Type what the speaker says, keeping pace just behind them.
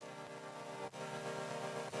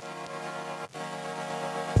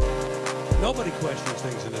Nobody questions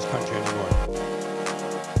things in this country anymore.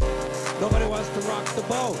 Nobody wants to rock the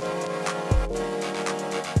boat.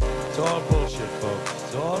 It's all bullshit, folks.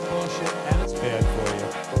 It's all bullshit, and it's bad for you.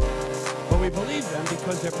 But we believe them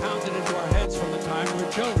because they're pounded into our heads from the time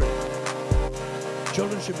we're children.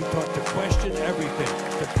 Children should be taught to question everything.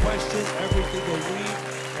 To question everything they read,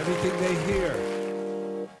 everything they hear.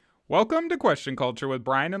 Welcome to Question Culture with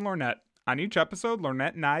Brian and Lornett. On each episode,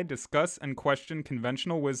 Lornett and I discuss and question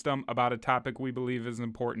conventional wisdom about a topic we believe is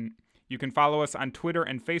important. You can follow us on Twitter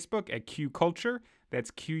and Facebook at Q Culture.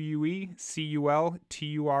 That's QUECULTURE.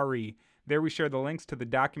 There we share the links to the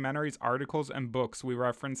documentaries, articles, and books we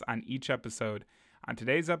reference on each episode. On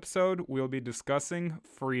today's episode, we'll be discussing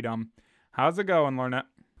freedom. How's it going, Lornett?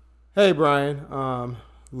 Hey, Brian.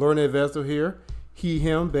 Lornett Vestal here. He,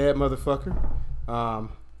 him, bad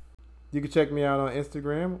motherfucker. You can check me out on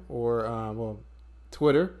Instagram or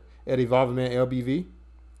Twitter at EvolvingManLBV.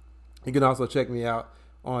 You can also check me out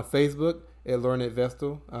on Facebook at Lornett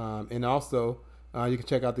Vestal. And also, you can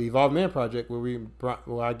check out the Evolving Man Project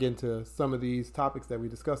where I get into some of these topics that we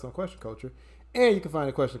discuss on Question Culture. And you can find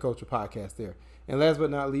the Question Culture podcast there. And last but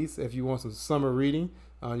not least, if you want some summer reading,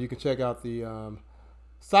 you can check out the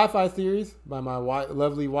sci-fi series by my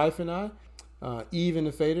lovely wife and I. Eve and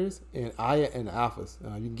the Faders, and Aya and the Alphas.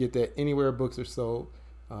 You can get that anywhere books are sold.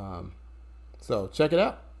 So check it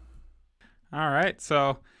out. All right.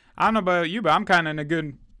 So I don't know about you, but I'm kind of in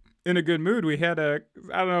a good mood. We had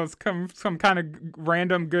some kind of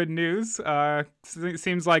random good news.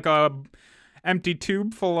 Seems like a empty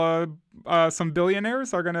tube full of some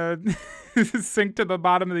billionaires are gonna sink to the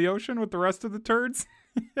bottom of the ocean with the rest of the turds.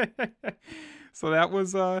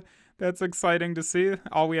 So that's exciting to see.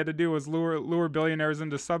 All we had to do was lure billionaires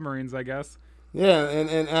into submarines, I guess. Yeah,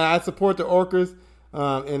 and I support the orcas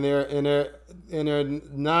in their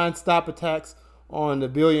non-stop attacks on the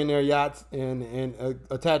billionaire yachts and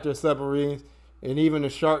attacked their submarines, and even a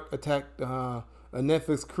shark attacked a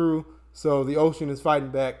Netflix crew. So the ocean is fighting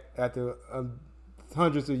back after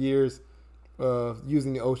hundreds of years of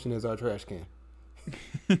using the ocean as our trash can.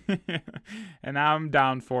 And I'm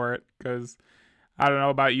down for it because I don't know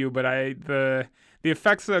about you, but the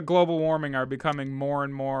effects of global warming are becoming more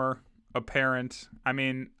and more apparent. I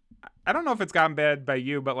mean, I don't know if it's gotten bad by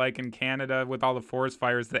you, but like in Canada with all the forest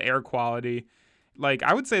fires, the air quality, like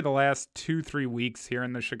I would say the last 2-3 weeks here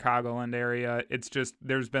in the Chicagoland area, it's just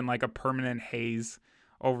there's been like a permanent haze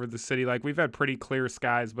over the city. Like we've had pretty clear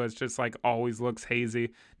skies, but it's just like always looks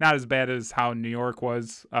hazy. Not as bad as how New York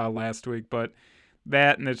was last week, but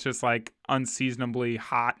that, and it's just like unseasonably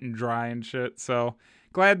hot and dry and shit. So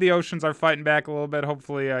glad the oceans are fighting back a little bit.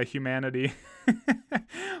 Hopefully humanity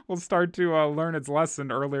will start to learn its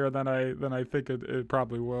lesson earlier than I think it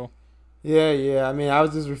probably will. Yeah. I mean, I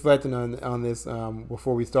was just reflecting on this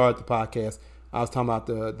before we started the podcast. I was talking about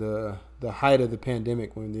the height of the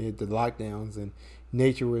pandemic when they hit the lockdowns and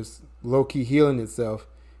nature was low-key healing itself,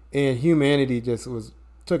 and humanity just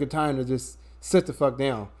took a time to just sit the fuck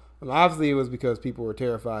down. Obviously, it was because people were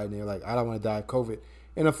terrified and they were like, I don't want to die of COVID.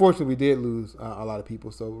 And unfortunately, we did lose a lot of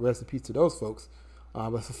people. So rest in peace to those folks.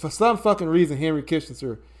 But for some fucking reason, Henry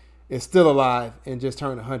Kissinger is still alive and just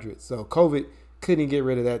turned 100. So COVID couldn't get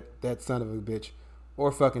rid of that son of a bitch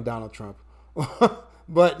or fucking Donald Trump.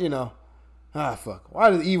 But, fuck.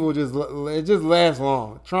 Why does evil just last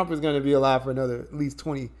long? Trump is going to be alive for another at least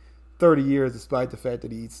 20, 30 years despite the fact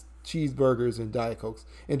that he eats cheeseburgers and Diet Cokes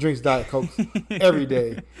and drinks Diet Cokes every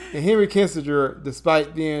day. And Henry Kissinger,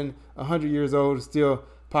 despite being 100 years old, is still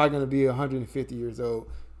probably going to be 150 years old,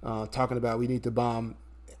 talking about we need to bomb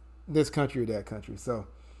this country or that country. So,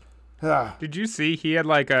 Did you see he had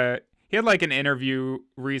like an interview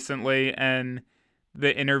recently, and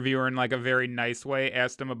the interviewer in like a very nice way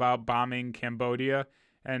asked him about bombing Cambodia,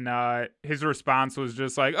 and his response was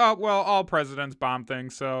just like, "Oh well, all presidents bomb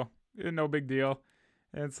things, so no big deal."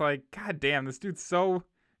 And it's like, God damn, this dude's so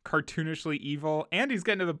cartoonishly evil, and he's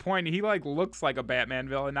getting to the point he like looks like a Batman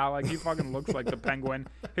villain now. Like he fucking looks like the Penguin.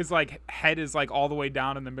 His like head is like all the way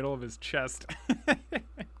down in the middle of his chest.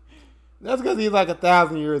 That's because he's like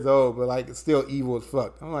 1,000 years old, but like still evil as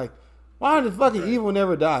fuck. I'm like, why does fucking evil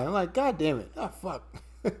never die? I'm like, God damn it, oh fuck.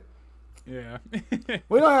 Yeah.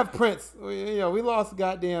 We don't have Prince. We lost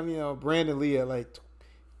goddamn Brandon Lee at like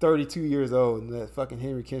 32 years old, and that fucking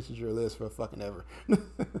Henry Kissinger lives for fucking ever.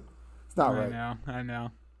 It's not right. I know.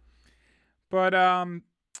 But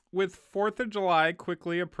with 4th of July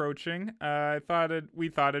quickly approaching, we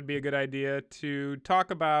thought it'd be a good idea to talk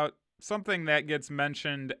about something that gets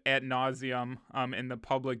mentioned ad nauseum in the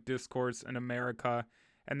public discourse in America,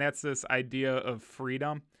 and that's this idea of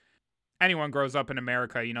freedom. Anyone grows up in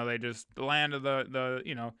America, they just the land of the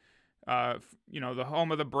the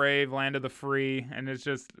home of the brave, land of the free, and it's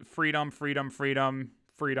just freedom, freedom, freedom,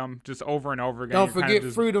 freedom, just over and over again. Don't forget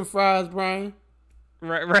freedom fries, Brian.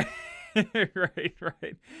 Right,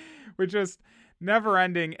 right. We're just never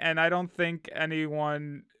ending, and I don't think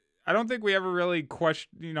we ever really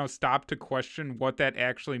stop to question what that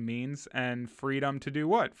actually means, and freedom to do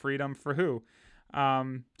what? Freedom for who?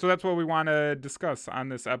 So that's what we want to discuss on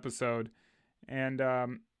this episode. And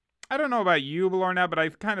I don't know about you, Lornett, but I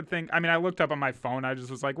kind of think, I looked up on my phone. I just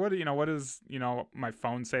was like, what does my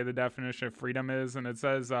phone say the definition of freedom is? And it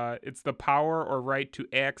says, it's the power or right to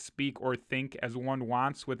act, speak, or think as one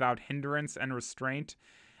wants without hindrance and restraint.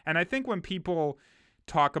 And I think when people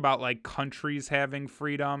talk about like countries having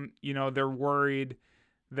freedom, they're worried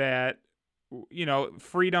that,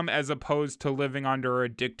 freedom as opposed to living under a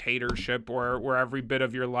dictatorship where every bit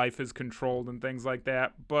of your life is controlled and things like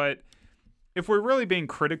that. But if we're really being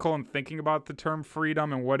critical and thinking about the term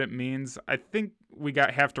freedom and what it means, I think we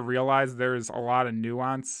have to realize there's a lot of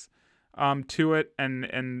nuance to it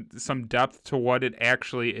and some depth to what it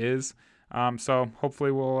actually is. So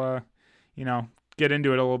hopefully we'll, get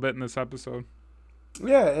into it a little bit in this episode.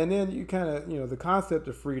 Yeah, and then you kind of, the concept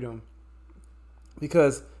of freedom,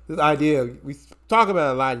 because this idea, we talk about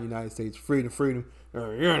it a lot in the United States, freedom.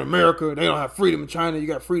 You're in America, they don't have freedom in China, you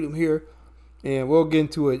got freedom here. And we'll get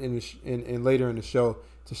into it in later in the show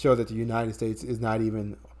to show that the United States is not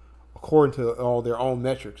even, according to all their own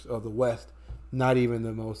metrics of the West, not even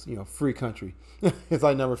the most free country. It's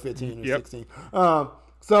like number 15 or 16.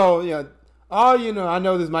 So I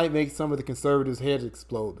know this might make some of the conservatives' heads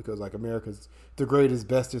explode because like America's the greatest,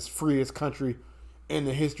 bestest, freest country in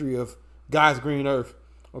the history of God's green earth,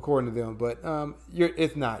 according to them. But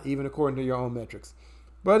it's not, even according to your own metrics.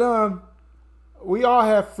 But we all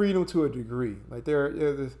have freedom to a degree. Like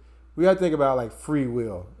we got to think about like free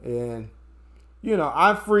will, and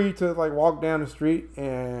I'm free to like walk down the street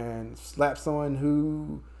and slap someone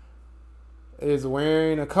who is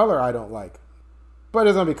wearing a color I don't like, but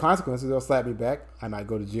there's gonna be consequences. They'll slap me back. I might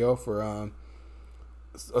go to jail for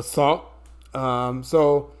assault. And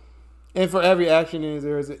for every action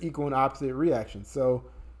there is an equal and opposite reaction. So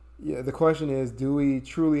the question is, do we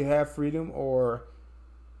truly have freedom, or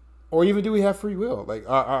even do we have free will? Like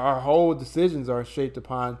our whole decisions are shaped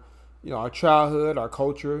upon, our childhood, our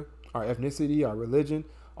culture, our ethnicity, our religion.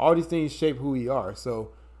 All these things shape who we are.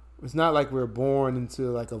 So it's not like we're born into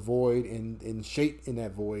like a void and shaped in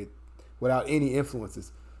that void without any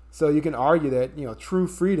influences. So you can argue that, true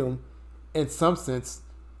freedom in some sense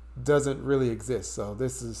doesn't really exist. So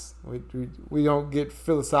this is, we don't get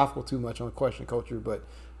philosophical too much on question culture, but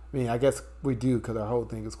I guess we do because our whole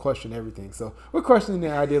thing is question everything. So we're questioning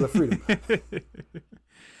the idea of freedom.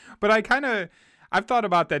 But I've thought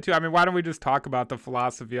about that too. Why don't we just talk about the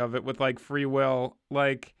philosophy of it with like free will?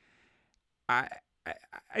 Like I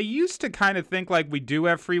used to kind of think like we do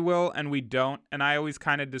have free will and we don't. And I always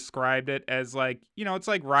kind of described it as like, it's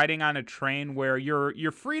like riding on a train where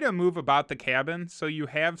you're free to move about the cabin. So you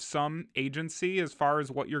have some agency as far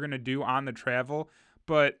as what you're going to do on the travel.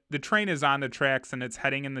 But the train is on the tracks and it's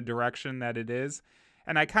heading in the direction that it is.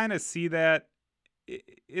 And I kind of see that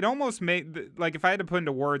it almost made, like if I had to put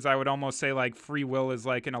into words, I would almost say like free will is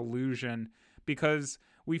like an illusion, because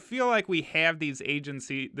we feel like we have this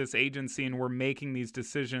agency and we're making these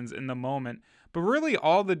decisions in the moment. But really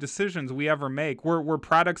all the decisions we ever make, we're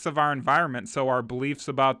products of our environment. So our beliefs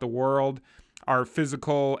about the world, our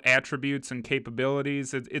physical attributes and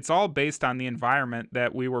capabilities, it's all based on the environment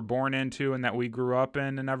that we were born into and that we grew up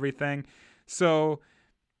in and everything. So,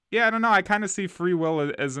 yeah, I don't know. I kind of see free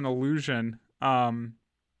will as an illusion.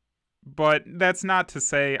 But that's not to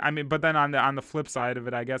say, but then on the flip side of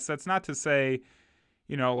it, I guess that's not to say,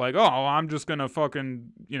 like, oh, I'm just going to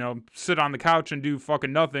fucking, sit on the couch and do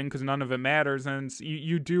fucking nothing because none of it matters. And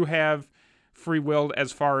you do have free will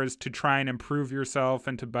as far as to try and improve yourself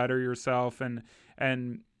and to better yourself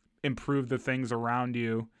and improve the things around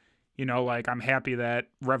you. Like I'm happy that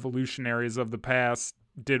revolutionaries of the past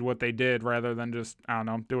did what they did rather than just, I don't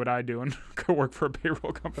know, do what I do and go work for a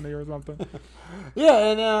payroll company or something.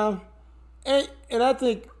 Yeah. And I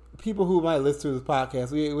think people who might listen to this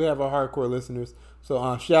podcast, we have our hardcore listeners. So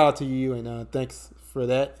shout out to you and thanks for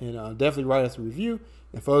that. And definitely write us a review.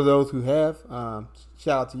 And for those who have,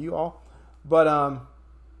 shout out to you all. But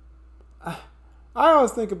I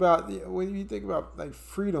always think about, when you think about like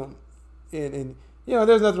freedom and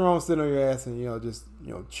there's nothing wrong with sitting on your ass and just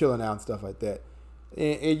chilling out and stuff like that.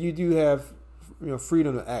 And you do have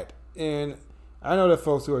freedom to act. And I know that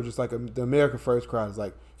folks who are just like the America First crowd is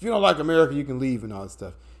like, if you don't like America, you can leave and all this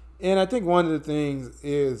stuff. And I think one of the things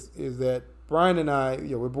is that Brian and I,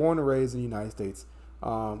 we're born and raised in the United States.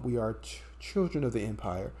 We are children of the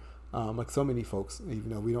empire, like so many folks. Even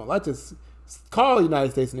though we don't like to call the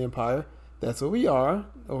United States an empire, that's what we are.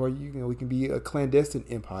 Or we can be a clandestine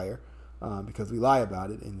empire because we lie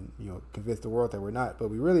about it and convince the world that we're not, but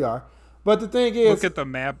we really are. But the thing is, look at the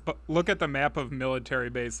map. Look at the map of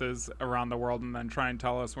military bases around the world, and then try and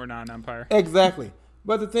tell us we're not an empire. Exactly.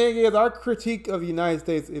 But the thing is, our critique of the United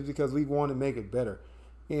States is because we want to make it better.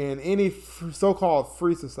 In any so-called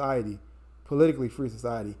free society, politically free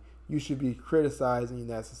society, you should be criticizing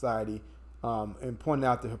that society and pointing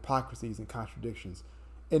out the hypocrisies and contradictions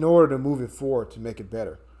in order to move it forward to make it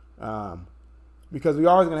better. Because we're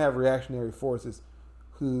always going to have reactionary forces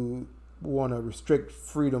who want to restrict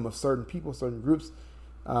freedom of certain people, certain groups.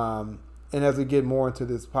 And as we get more into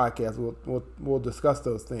this podcast, we'll discuss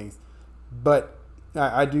those things. But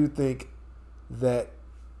I do think that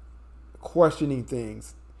questioning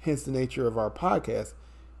things, hence the nature of our podcast,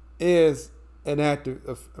 is an act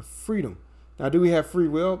of freedom. Now, do we have free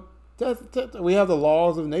will? We have the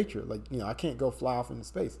laws of nature. Like, I can't go fly off into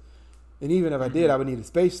space. And even if I did, I would need a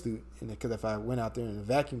spacesuit. Because if I went out there in a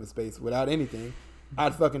vacuum of space without anything,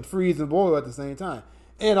 I'd fucking freeze and boil at the same time.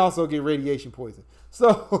 And also get radiation poison.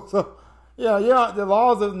 So the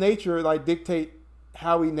laws of nature dictate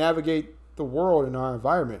how we navigate the world and our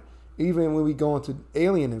environment. Even when we go into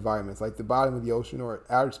alien environments like the bottom of the ocean or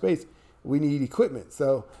outer space, we need equipment.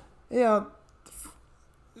 So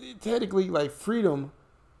technically, freedom,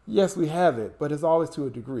 yes, we have it, but it's always to a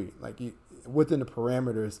degree, within the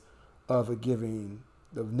parameters of a given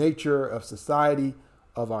of nature, of society,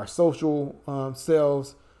 of our social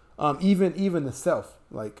selves, even the self.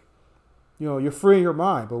 You're free in your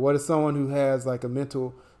mind, but what if someone who has a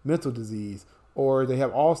mental disease, or they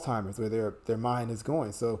have Alzheimer's, where their mind is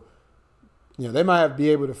going? So, they might be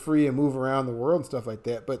able to free and move around the world and stuff like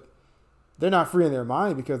that, but they're not free in their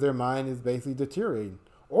mind because their mind is basically deteriorating,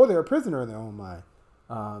 or they're a prisoner in their own mind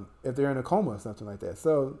if they're in a coma or something like that.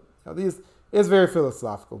 So, it's very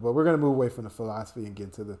philosophical, but we're going to move away from the philosophy and get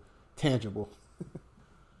into the tangible.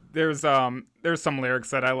 There's some lyrics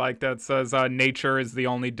that I like that says, nature is the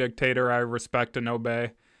only dictator I respect and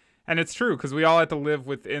obey. And it's true, because we all have to live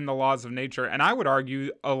within the laws of nature. And I would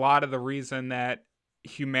argue a lot of the reason that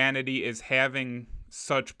humanity is having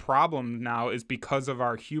such problems now is because of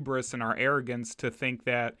our hubris and our arrogance to think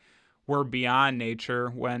that we're beyond nature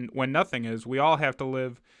when nothing is. We all have to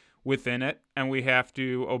live within it, and we have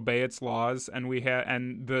to obey its laws, and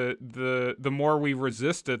the more we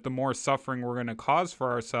resist it, the more suffering we're going to cause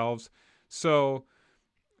for ourselves. So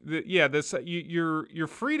you're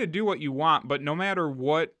free to do what you want, but no matter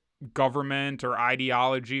what government or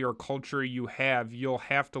ideology or culture you have, you'll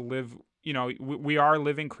have to live. We are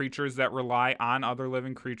living creatures that rely on other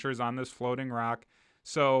living creatures on this floating rock.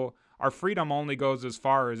 So our freedom only goes as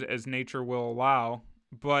far as nature will allow.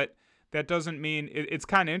 But that doesn't mean it's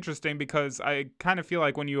kind of interesting, because I kind of feel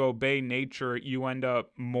like when you obey nature, you end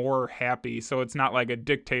up more happy. So it's not like a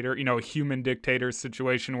dictator, a human dictator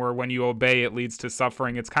situation where when you obey, it leads to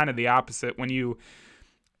suffering. It's kind of the opposite. When you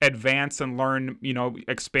advance and learn,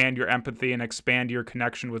 expand your empathy and expand your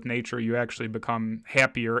connection with nature, you actually become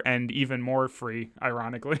happier and even more free,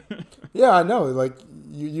 ironically. Yeah, I know.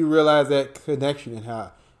 You realize that connection and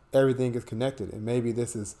how everything is connected. And maybe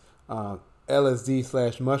this is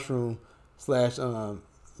LSD / mushroom / lots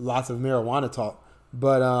of marijuana talk.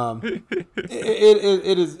 But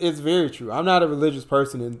it's very true. I'm not a religious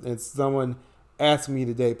person, and someone asked me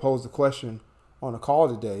today, posed a question on a call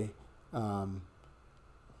today,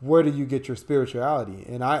 where do you get your spirituality?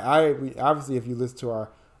 And we obviously, if you listen to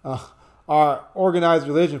our organized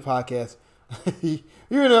religion podcast, you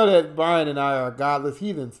know that Brian and I are godless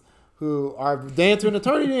heathens who are dancing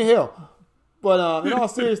eternity in hell. But in all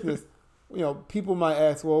seriousness, people might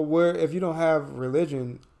ask, well, where, if you don't have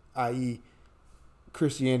religion, i.e.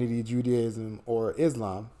 Christianity, Judaism, or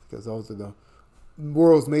Islam, because those are the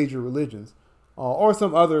world's major religions, or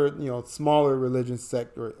some other, smaller religion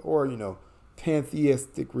sect, or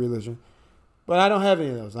pantheistic religion. But I don't have any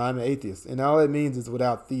of those. I'm an atheist, and all it means is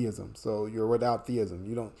without theism. So you're without theism.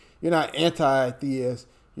 You're not anti-theist.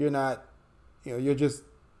 You're not, you're just,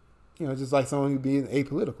 just like someone who being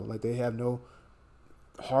apolitical. Like, they have no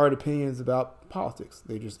hard opinions about politics.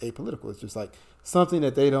 They're just apolitical. It's just like something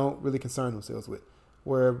that they don't really concern themselves with.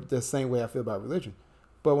 Where the same way I feel about religion.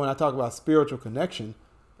 But when I talk about spiritual connection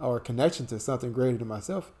or connection to something greater than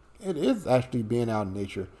myself, it is actually being out in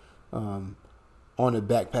nature, on a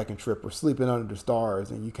backpacking trip or sleeping under the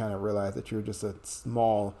stars, and you kind of realize that you're just a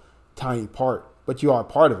small, tiny part, but you are a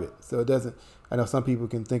part of it. So it doesn't, I know some people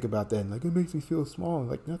can think about that and it makes me feel small,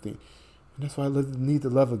 like nothing. And that's why I need the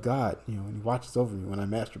love of God, and he watches over me when I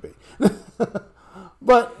masturbate.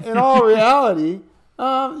 But in all reality,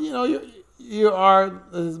 you are,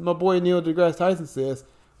 as my boy Neil deGrasse Tyson says,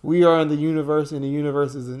 we are in the universe and the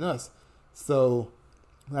universe is in us. So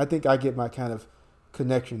I think I get my kind of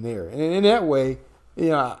connection there. And in that way,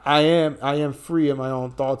 I am free in my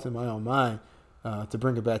own thoughts and my own mind, to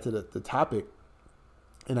bring it back to the topic.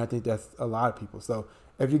 And I think that's a lot of people. So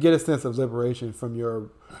if you get a sense of liberation from your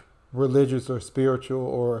religious or spiritual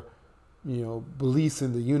or, beliefs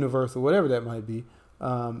in the universe or whatever that might be,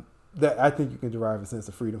 that I think you can derive a sense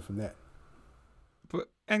of freedom from that.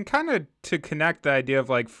 And kind of to connect the idea of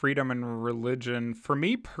like freedom and religion, for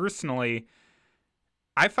me personally,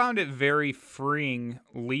 I found it very freeing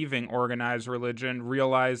leaving organized religion,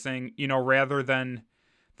 realizing, rather than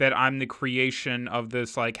that I'm the creation of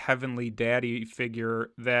this like heavenly daddy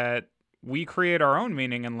figure, that we create our own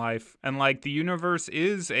meaning in life. And like the universe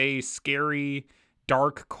is a scary,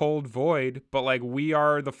 dark, cold void, but like we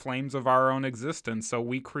are the flames of our own existence. So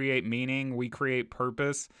we create meaning, we create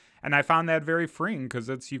purpose. And I found that very freeing because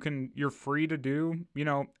you're free to do,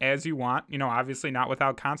 as you want, obviously not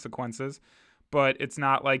without consequences, but it's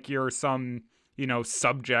not like you're some,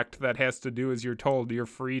 subject that has to do as you're told. You're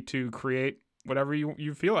free to create whatever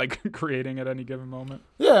you feel like creating at any given moment.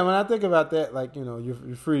 Yeah, when I think about that, like,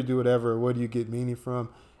 you're free to do whatever. Where do you get meaning from?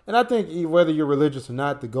 And I think whether you're religious or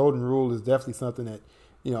not, the golden rule is definitely something that,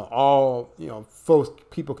 all,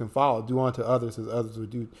 people can follow. Do unto others as others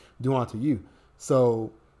would do unto you.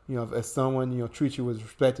 So, if someone, treats you with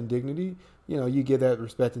respect and dignity, you get that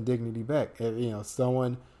respect and dignity back. If,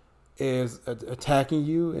 someone is attacking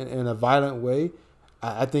you in a violent way,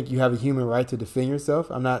 I think you have a human right to defend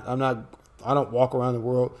yourself. I don't walk around the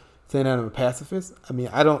world saying that I'm a pacifist. I mean,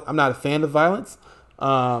 I'm not a fan of violence.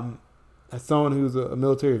 As someone who's a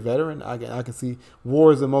military veteran, I can see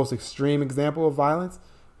war is the most extreme example of violence,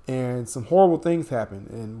 and some horrible things happen,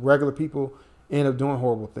 and regular people end up doing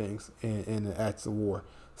horrible things in the acts of war.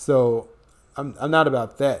 So I'm not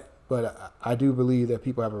about that, but I do believe that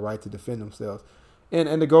people have a right to defend themselves.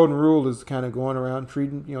 And the golden rule is kind of going around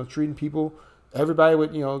treating people, everybody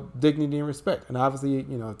with, dignity and respect. And obviously,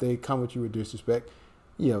 if they come with you with disrespect,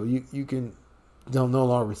 you can don't no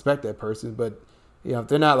longer respect that person. But, if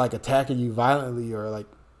they're not like attacking you violently or like,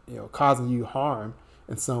 causing you harm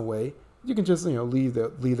in some way, you can just, leave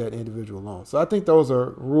that individual alone. So I think those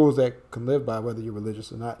are rules that can live by whether you're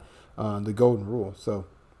religious or not, the golden rule. So.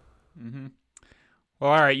 Mm-hmm.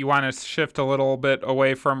 Well, all right. You want to shift a little bit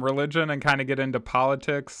away from religion and kind of get into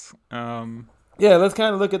politics? Yeah, let's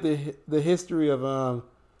kind of look at the history of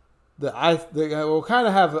we'll kind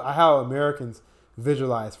of have how Americans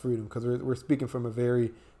visualize freedom, because we're speaking from a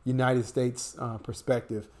very United States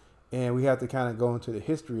perspective, and we have to kind of go into the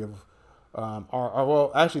history of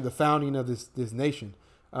the founding of this nation,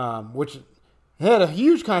 which had a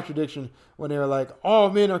huge contradiction when they were like, all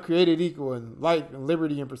men are created equal in life and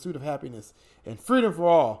liberty and pursuit of happiness and freedom for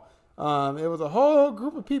all. It was a whole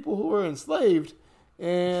group of people who were enslaved,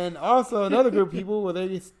 and also another group of people where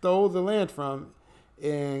they stole the land from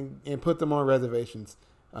and put them on reservations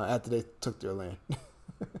after they took their land.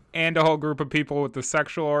 And a whole group of people with the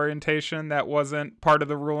sexual orientation that wasn't part of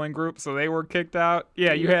the ruling group, so they were kicked out.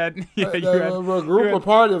 Yeah, you had a group of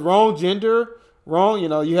part of wrong gender, wrong.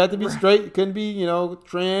 You had to be straight. You couldn't be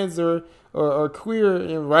trans or queer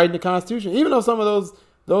and writing the Constitution. Even though some of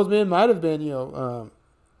those men might have been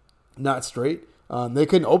not straight, they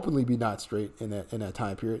couldn't openly be not straight in that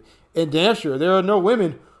time period. And damn sure there are no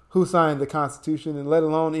women who signed the Constitution, and let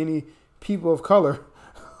alone any people of color.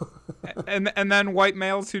 and then white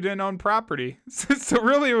males who didn't own property. So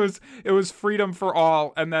really it was freedom for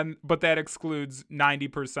all, but that excludes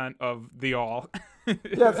 90% of the all.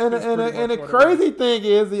 Yeah, and the crazy thing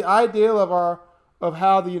is the ideal of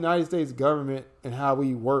how the United States government and how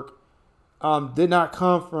we work did not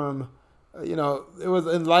come from it was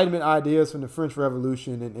Enlightenment ideas from the French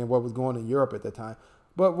Revolution and what was going on in Europe at that time,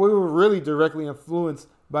 but we were really directly influenced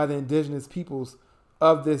by the indigenous peoples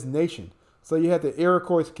of this nation. So you had the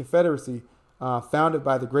Iroquois Confederacy, founded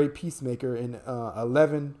by the great peacemaker in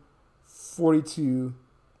 1142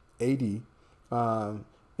 AD,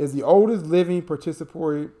 is the oldest living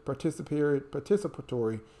participatory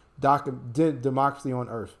democracy on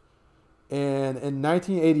earth. And in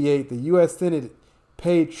 1988, the U.S. Senate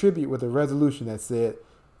paid tribute with a resolution that said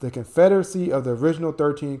the Confederacy of the original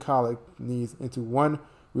 13 colonies into one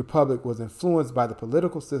republic was influenced by the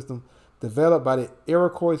political system developed by the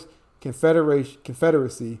Iroquois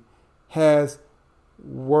Confederacy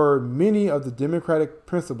were many of the democratic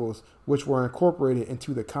principles which were incorporated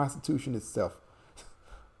into the Constitution itself.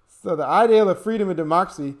 So the ideal of freedom and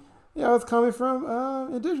democracy, it's coming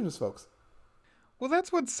from indigenous folks. Well,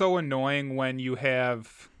 that's what's so annoying when you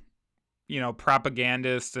have,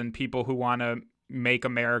 propagandists and people who want to make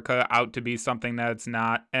America out to be something that it's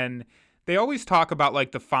not. And they always talk about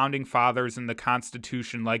like the founding fathers and the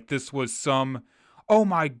Constitution, like this was some, oh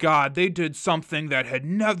my God, they did something that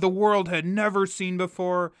the world had never seen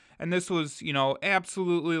before. And this was,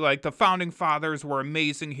 absolutely like the founding fathers were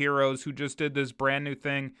amazing heroes who just did this brand new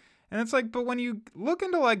thing. And it's like, but when you look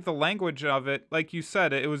into like the language of it, like you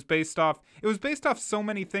said, it was based off so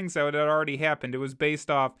many things that had already happened. It was based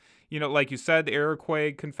off, like you said, the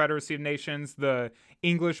Iroquois Confederacy of Nations, the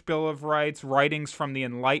English Bill of Rights, writings from the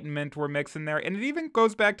Enlightenment were mixed in there. And it even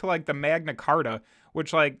goes back to like the Magna Carta,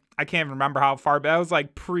 which like, I can't even remember how far, but that was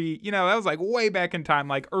like that was like way back in time,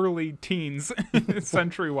 like early teens,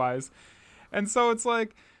 century wise. And so it's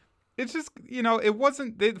like, it's just, it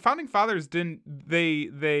wasn't, the founding fathers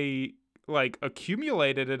they like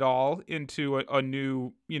accumulated it all into a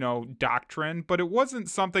new, doctrine, but it wasn't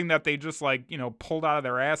something that they just like, pulled out of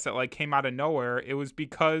their ass that like came out of nowhere. It was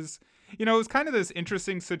because, it was kind of this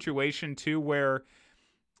interesting situation too, where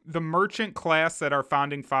the merchant class that our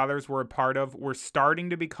founding fathers were a part of were starting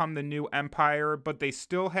to become the new empire, but they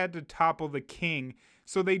still had to topple the king.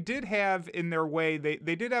 So they did have, in their way,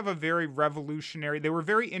 they did have a very revolutionary, they were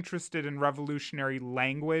very interested in revolutionary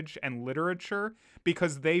language and literature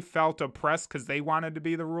because they felt oppressed because they wanted to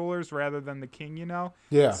be the rulers rather than the king,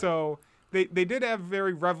 Yeah. So they did have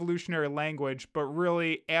very revolutionary language, but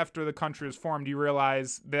really after the country was formed, you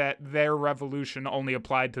realize that their revolution only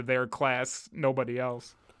applied to their class, nobody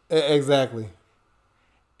else. Exactly.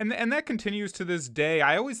 And that continues to this day.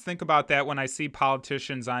 I always think about that when I see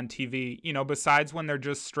politicians on TV, besides when they're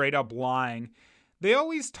just straight up lying. They'll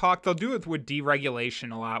do it with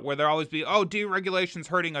deregulation a lot, where they'll always be, oh, deregulation's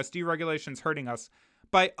hurting us.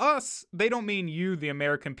 By us, they don't mean you, the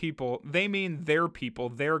American people. They mean their people,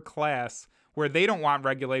 their class, where they don't want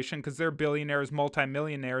regulation because they're billionaires,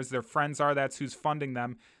 multimillionaires, their friends are, that's who's funding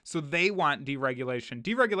them. So they want deregulation.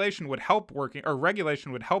 Regulation would help working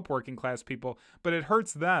class people, but it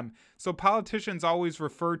hurts them. So politicians always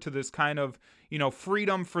refer to this kind of,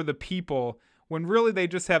 freedom for the people, when really they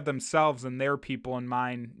just have themselves and their people in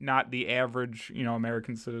mind, not the average,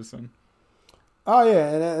 American citizen. Oh yeah,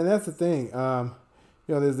 and that's the thing.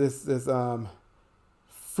 There's this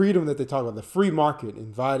freedom that they talk about, the free market,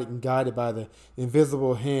 invited and guided by the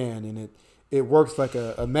invisible hand, and it works like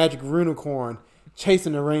a magic unicorn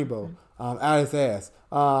chasing the rainbow out its ass.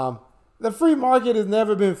 The free market has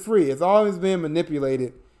never been free. It's always been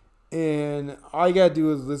manipulated, and all you gotta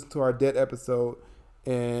do is listen to our debt episode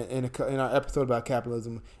and in our episode about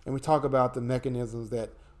capitalism, and we talk about the mechanisms that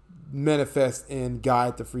manifest and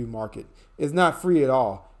guide the free market. It's not free at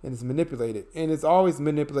all, and it's manipulated, and it's always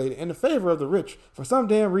manipulated in the favor of the rich for some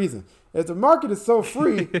damn reason. If the market is so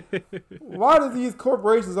free, why do these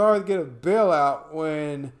corporations always get a bailout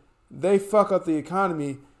when they fuck up the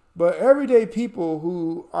economy, but everyday people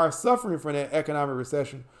who are suffering from that economic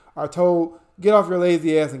recession are told, get off your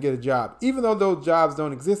lazy ass and get a job, even though those jobs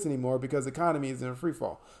don't exist anymore because the economy is in a free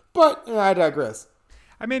fall. But I digress.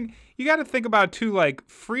 I mean, you got to think about too, like,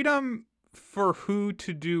 freedom for who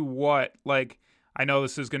to do what. Like, I know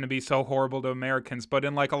this is going to be so horrible to Americans, but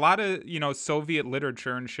in like a lot of, Soviet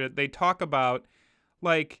literature and shit, they talk about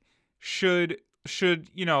like, should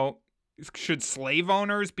slave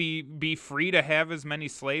owners be free to have as many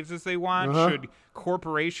slaves as they want? Uh-huh. Should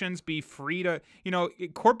corporations be free to,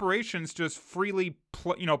 corporations just freely,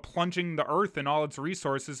 plunging the earth and all its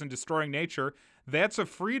resources and destroying nature? That's a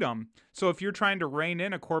freedom. So if you're trying to rein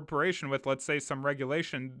in a corporation with, let's say, some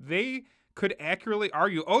regulation, they could accurately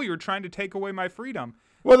argue, oh, you're trying to take away my freedom.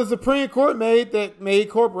 Well, the Supreme Court made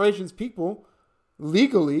corporations people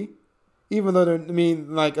legally, even though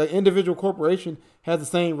like an individual corporation has the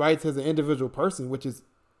same rights as an individual person, which is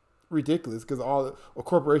ridiculous because all a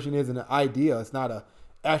corporation is an idea. It's not a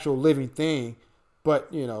actual living thing, but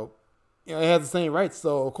it has the same rights.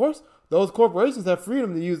 So of course, those corporations have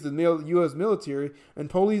freedom to use the U.S. military and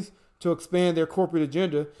police to expand their corporate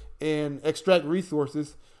agenda and extract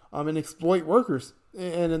resources and exploit workers.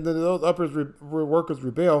 And then those workers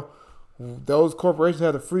rebel. Those corporations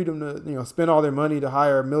have the freedom to spend all their money to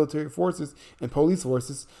hire military forces and police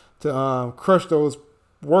forces to crush those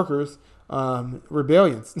workers'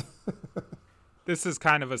 rebellions. This is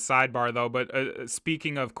kind of a sidebar, though, but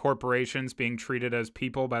speaking of corporations being treated as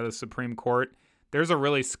people by the Supreme Court, there's a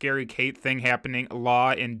really scary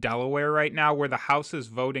law in Delaware right now where the House is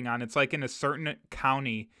voting on. It's like in a certain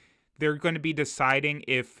county, they're going to be deciding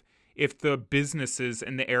if the businesses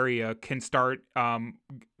in the area can start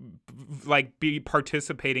be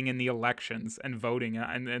participating in the elections and voting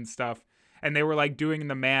and stuff. And they were like doing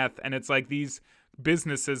the math, and it's like these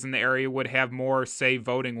businesses in the area would have more say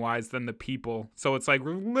voting wise than the people. So it's like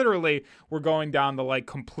we're going down the like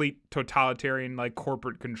complete totalitarian like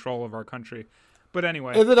corporate control of our country. But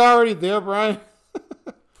anyway, is it already there, Brian?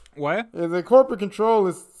 what? Is it corporate control?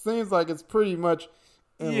 It seems like it's pretty much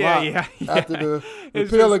in Yeah. After the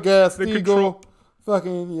It's repeal just of the Glass-Steagall,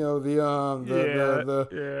 fucking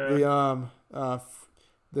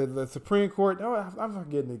the Supreme Court. Oh, I'm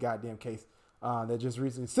forgetting the goddamn case that just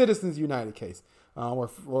recently, Citizens United case,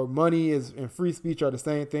 where money is and free speech are the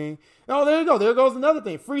same thing. Oh, there you go. There goes another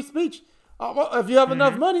thing. Free speech. Well, if you have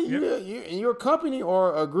enough money, you're a company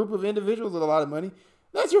or a group of individuals with a lot of money,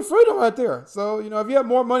 that's your freedom right there. So, if you have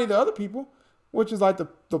more money than other people, which is like the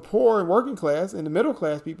poor and working class and the middle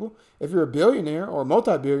class people, if you're a billionaire or a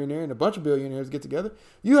multi-billionaire and a bunch of billionaires get together,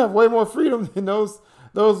 you have way more freedom than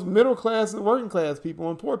those middle class and working class people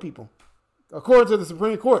and poor people, according to the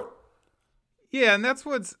Supreme Court. Yeah, and that's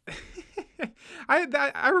what's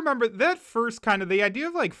I remember that first kind of the idea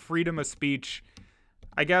of like freedom of speech.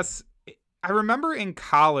 I guess I remember in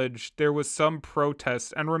college there was some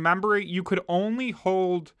protest, and remember you could only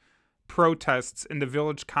hold protests in the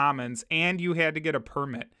village commons and you had to get a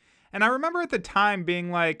permit. And I remember at the time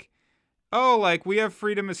being like, oh, like we have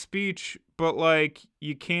freedom of speech, but like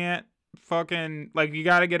you can't fucking like you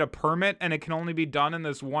got to get a permit and it can only be done in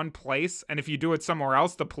this one place, and if you do it somewhere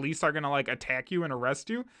else the police are going to like attack you and arrest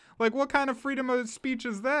you. Like what kind of freedom of speech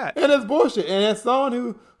is that? And it's bullshit. And as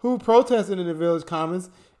someone who protested in the village commons,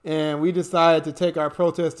 and we decided to take our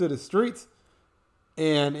protest to the streets,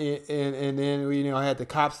 and then we had the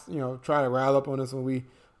cops try to rile up on us when we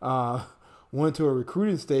went to a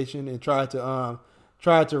recruiting station and tried to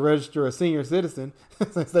register a senior citizen.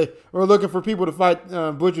 Since they were looking for people to fight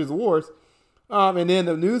Butcher's Wars, and then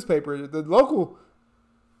the newspaper, the local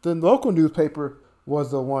newspaper was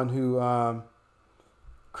the one who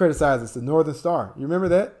criticized us, the Northern Star. You remember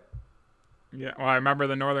that? Yeah, well, I remember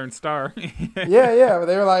the Northern Star. yeah, but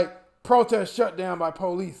they were like, protest shut down by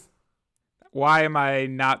police. Why am I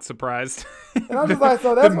not surprised? And I'm just like,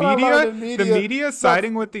 so that's the media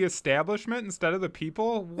siding with the establishment instead of the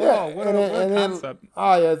people? Whoa, yeah, what a concept.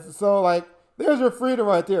 So like, there's your freedom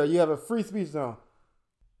right there. You have a free speech zone.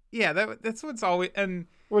 Yeah, that's what's always, and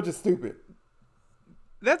which is stupid.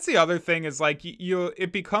 That's the other thing is like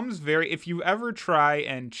it becomes very, if you ever try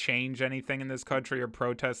and change anything in this country or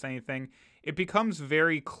protest anything, it becomes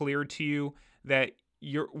very clear to you that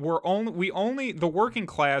the working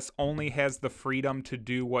class only has the freedom to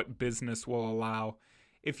do what business will allow.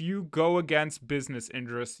 If you go against business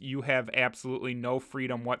interests, you have absolutely no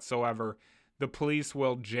freedom whatsoever. The police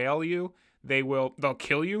will jail you. They'll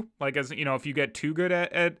kill you. Like, as if you get too good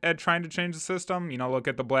at trying to change the system, look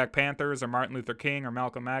at the Black Panthers or Martin Luther King or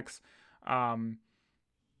Malcolm X.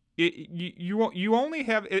 You only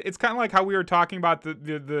have, it's kind of like how we were talking about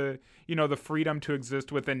the freedom to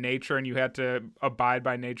exist within nature, and you had to abide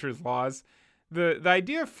by nature's laws. The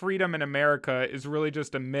idea of freedom in America is really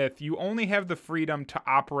just a myth. You only have the freedom to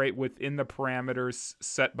operate within the parameters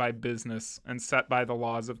set by business and set by the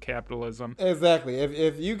laws of capitalism. Exactly.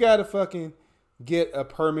 If you gotta fucking get a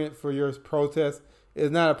permit for your protest,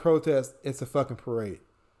 it's not a protest, it's a fucking parade.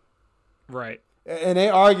 Right. And they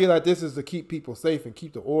argue like this is to keep people safe and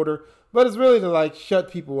keep the order, but it's really to like shut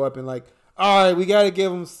people up and like, all right, we got to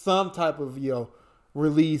give them some type of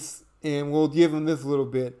release, and we'll give them this little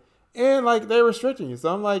bit, and like they're restricting you.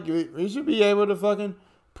 So I'm like, we should be able to fucking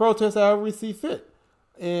protest however we see fit,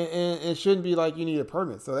 and it shouldn't be like you need a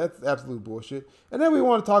permit. So that's absolute bullshit. And then we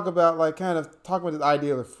want to talk about like kind of talk about this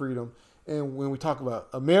idea of freedom, and when we talk about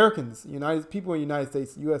Americans, people in the United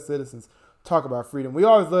States, U.S. citizens talk about freedom, we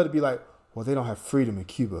always love to be like, well, they don't have freedom in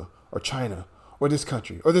Cuba or China or this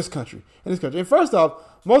country or this country and this country. And first off,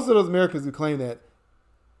 most of those Americans who claim that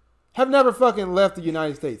have never fucking left the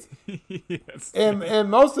United States. Yes. And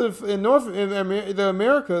most of the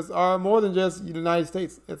Americas are more than just the United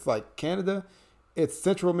States. It's like Canada, it's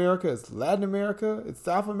Central America, it's Latin America, it's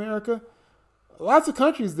South America. Lots of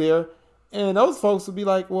countries there. And those folks will be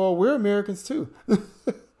like, well, we're Americans too. Because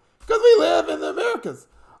we live in the Americas.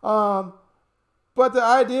 But the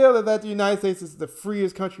idea that the United States is the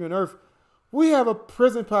freest country on earth, we have a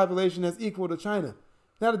prison population that's equal to China.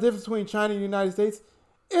 Now, the difference between China and the United States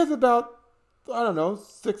is about,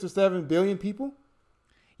 6 or 7 billion people.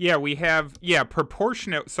 Yeah, we have,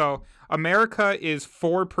 proportionate. So America is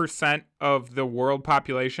 4% of the world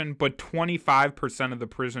population, but 25% of the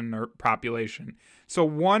prisoner population. So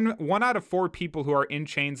one out of 4 people who are in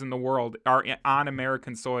chains in the world are on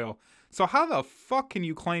American soil. So how the fuck can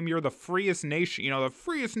you claim you're the freest nation, the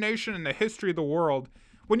freest nation in the history of the world,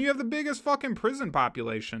 when you have the biggest fucking prison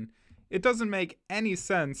population? It doesn't make any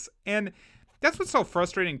sense. And that's what's so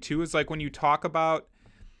frustrating too, is like when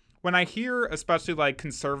I hear especially like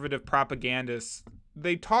conservative propagandists,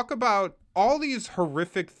 they talk about all these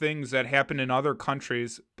horrific things that happen in other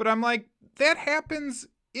countries, but I'm like, that happens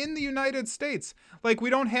in the United States. Like, we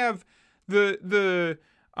don't have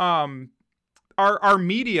our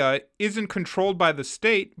media isn't controlled by the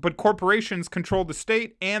state, but corporations control the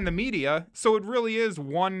state and the media. So it really is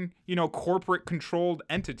one, corporate controlled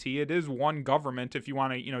entity. It is one government, if you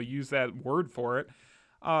want to, use that word for it.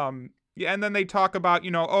 Yeah, and then they talk about,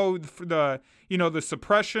 the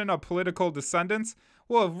suppression of political descendants.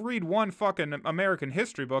 Well, read one fucking American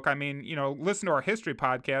history book. I mean, listen to our history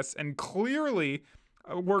podcasts, and clearly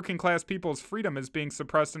working class people's freedom is being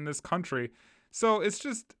suppressed in this country. So it's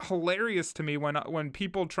just hilarious to me when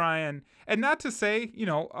people try and not to say,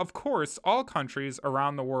 of course, all countries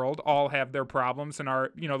around the world all have their problems, and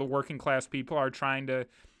the working class people are trying to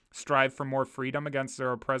strive for more freedom against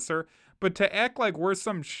their oppressor. But to act like we're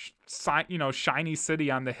some shiny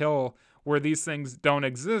city on the hill where these things don't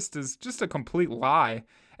exist is just a complete lie.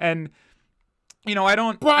 And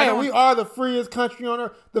Brian, we are the freest country on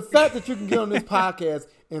earth. The fact that you can get on this podcast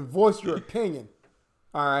and voice your opinion.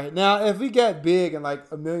 All right. Now, if we get big and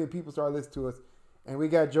like 1 million people start listening to us and we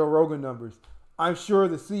got Joe Rogan numbers, I'm sure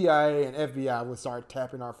the CIA and FBI would start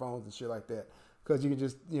tapping our phones and shit like that. Because you can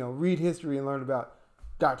just, read history and learn about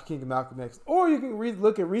Dr. King and Malcolm X. Or you can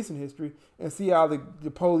look at recent history and see how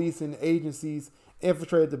the police and agencies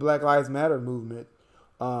infiltrated the Black Lives Matter movement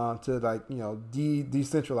to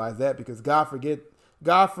decentralize that, because God forbid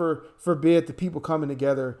the people coming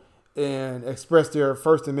together and express their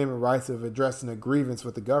First Amendment rights of addressing a grievance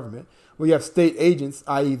with the government. We have state agents,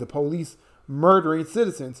 i.e. the police, murdering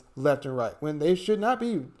citizens left and right, when they should not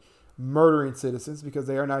be murdering citizens, because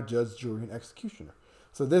they are not judge, jury, and executioner.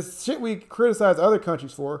 So this shit we criticize other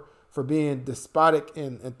countries for being despotic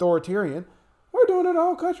and authoritarian, we're doing it in our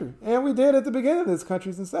own country. And we did at the beginning of this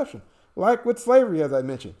country's inception, like with slavery, as I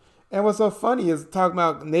mentioned. And what's so funny is talking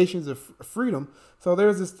about nations of freedom. So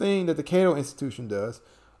there's this thing that the Cato Institution does,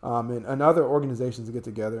 and other organizations get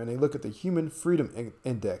together, and they look at the Human Freedom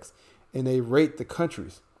Index, and they rate the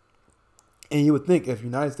countries. And you would think if the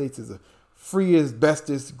United States is the freest,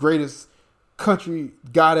 bestest, greatest country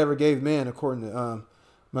God ever gave man, according to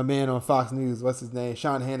my man on Fox News, what's his name,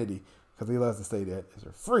 Sean Hannity, because he loves to say that, is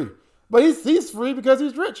free. But he's free because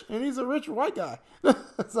he's rich, and he's a rich white guy.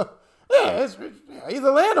 So, yeah, he's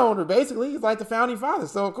a landowner, basically. He's like the founding father.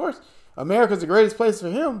 So, of course, America's the greatest place for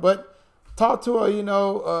him. But talk to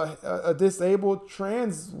a disabled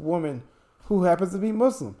trans woman who happens to be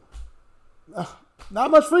Muslim.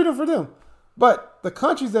 Not much freedom for them. But the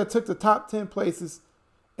countries that took the top 10 places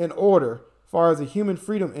in order as far as the Human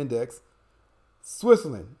Freedom Index: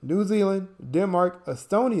 Switzerland, New Zealand, Denmark,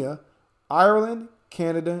 Estonia, Ireland,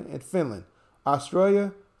 Canada, and Finland,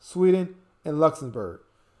 Australia, Sweden, and Luxembourg.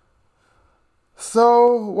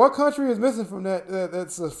 So, what country is missing from that?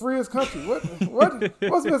 That's the freest country. What's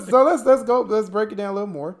missing? So let's go. Let's break it down a little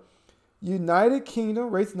more. United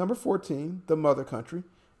Kingdom rates number 14, the mother country.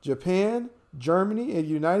 Japan, Germany, and the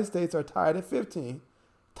United States are tied at 15.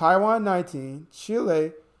 Taiwan 19,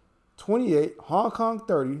 Chile 28, Hong Kong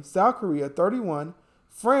 30, South Korea 31,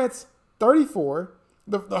 France 34,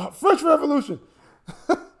 the French Revolution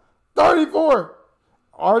 34,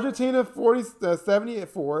 Argentina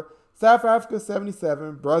 74, South Africa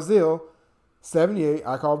 77, Brazil 78.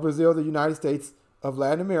 I call Brazil the United States of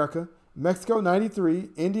Latin America. Mexico 93,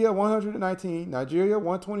 India 119, Nigeria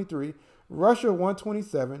 123, Russia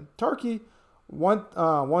 127, Turkey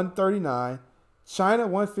 139, China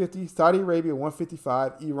 150, Saudi Arabia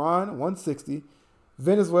 155, Iran 160,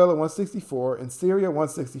 Venezuela 164, and Syria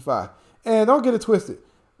 165. And don't get it twisted.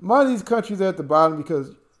 One of these countries are at the bottom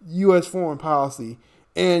because U.S. foreign policy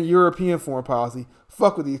and European foreign policy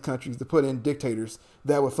fuck with these countries to put in dictators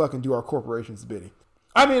that would fucking do our corporations' bidding.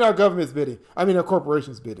 I mean our government's bidding. I mean our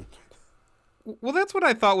corporations' bidding. Well, that's what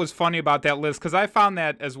I thought was funny about that list, because I found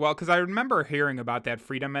that as well, because I remember hearing about that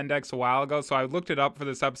Freedom Index a while ago, so I looked it up for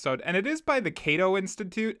this episode, and it is by the Cato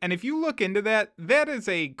Institute, and if you look into that, that is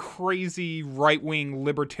a crazy right-wing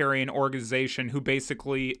libertarian organization who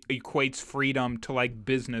basically equates freedom to, like,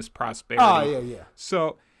 business prosperity. Oh, yeah.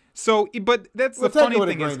 So, but that's the funny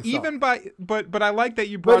thing is, even by, but I like that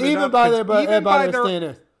you brought it up. Even by their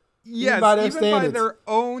standards. Yes, even by their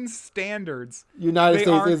own standards. United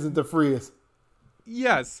States isn't the freest.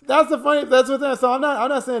 Yes, that's the funny. That's what that. So I'm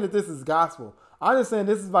not saying that this is gospel. I'm just saying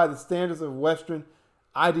this is by the standards of Western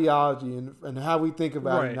ideology and how we think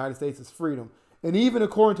about the United States as freedom. And even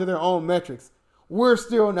according to their own metrics, we're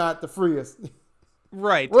still not the freest.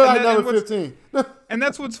 Right. We're And like then- number and what's- 15. And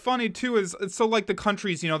that's what's funny too is so like the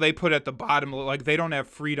countries, they put at the bottom, like they don't have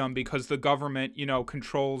freedom because the government,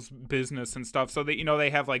 controls business and stuff. So that they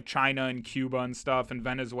have like China and Cuba and stuff and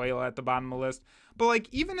Venezuela at the bottom of the list. But like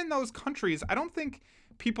even in those countries, I don't think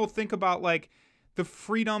people think about like the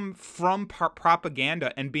freedom from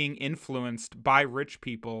propaganda and being influenced by rich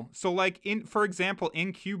people. So like for example,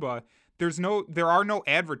 in Cuba, there are no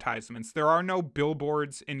advertisements. There are no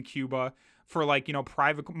billboards in Cuba for like,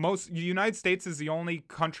 private. The United States is the only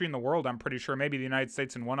country in the world, I'm pretty sure, maybe the United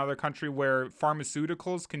States and one other country, where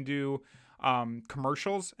pharmaceuticals can do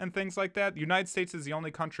commercials and things like that. The United States is the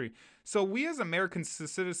only country. So we as American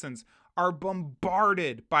citizens are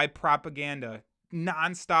bombarded by propaganda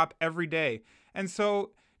nonstop every day. And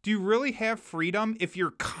so do you really have freedom if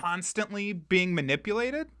you're constantly being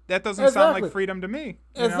manipulated? That doesn't sound like freedom to me.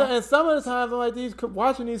 And some of the times, like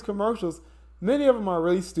watching these commercials, many of them are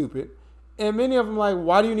really stupid. And many of them like,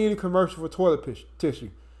 why do you need a commercial for toilet tissue?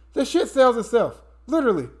 This shit sells itself.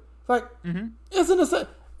 Literally. Like, it's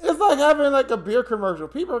like having like a beer commercial.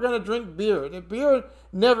 People are going to drink beer. The beer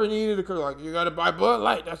never needed like, you got to buy Bud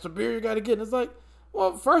Light. That's the beer you got to get. And it's like,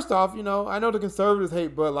 well, first off, I know the conservatives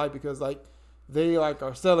hate Bud Light because like they like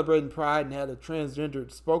are celebrating pride and had a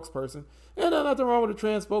transgendered spokesperson. And there's nothing wrong with a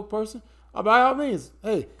trans spokesperson. By all means,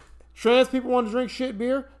 hey, trans people want to drink shit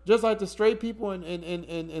beer, just like the straight people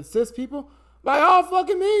and cis people. By all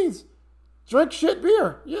fucking means, drink shit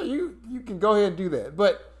beer. Yeah, you can go ahead and do that.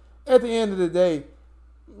 But at the end of the day,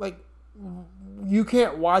 like, you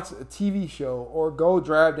can't watch a TV show or go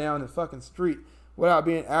drive down the fucking street without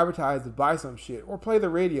being advertised to buy some shit, or play the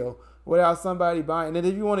radio without somebody buying. And then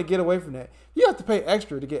if you want to get away from that, you have to pay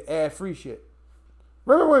extra to get ad-free shit.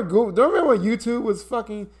 Remember when YouTube was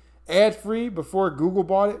fucking ad-free before Google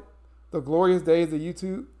bought it? The glorious days of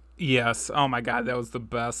YouTube. Yes. Oh my God, that was the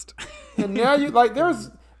best. And now you like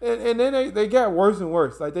and then they got worse and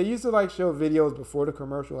worse. Like they used to like show videos before the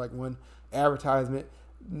commercial, like one advertisement.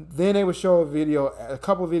 Then they would show a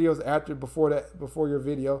couple of videos before your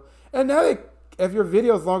video. And now if your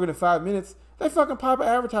video is longer than 5 minutes, they fucking pop an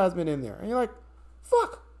advertisement in there. And you're like,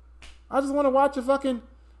 fuck. I just want to watch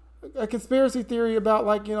a conspiracy theory about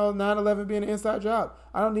 9/11 being an inside job.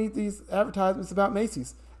 I don't need these advertisements about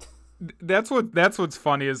Macy's. That's what's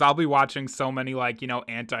funny is I'll be watching so many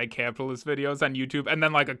anti-capitalist videos on YouTube, and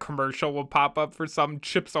then like a commercial will pop up for some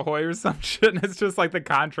Chips Ahoy or some shit, and it's just like the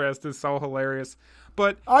contrast is so hilarious.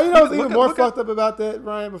 But what's even more fucked up about that,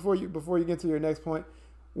 Ryan, before you get to your next point,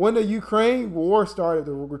 when the Ukraine war started,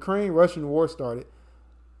 the Ukraine-Russian war started,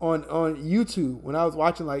 on YouTube, when I was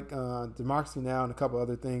watching Democracy Now! And a couple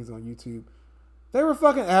other things on YouTube, they were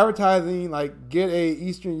fucking advertising get a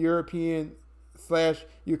Eastern European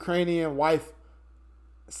 / Ukrainian wife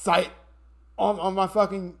site on my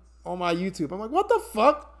YouTube. I'm like, what the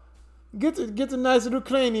fuck? Get the nice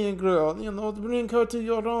Ukrainian girl, bring her to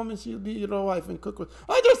your home and she'll be your wife and cook with.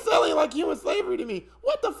 Like they're selling like human slavery to me.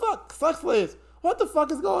 What the fuck? Sex slaves. What the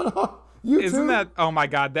fuck is going on? YouTube? Isn't that, oh my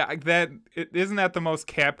God, isn't that the most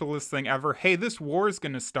capitalist thing ever? Hey, this war is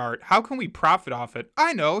going to start. How can we profit off it?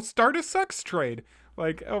 I know, start a sex trade.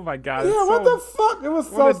 Like, oh my God. Yeah, what the fuck? It was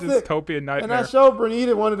so what a sick. dystopian nightmare. And I showed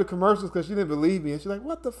Bernita one of the commercials because she didn't believe me. And she's like,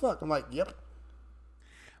 what the fuck? I'm like, yep.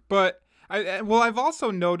 But, I've also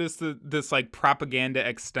noticed this propaganda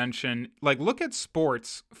extension. Like, look at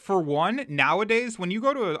sports. For one, nowadays, when you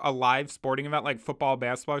go to a live sporting event like football,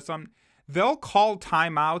 basketball or something, they'll call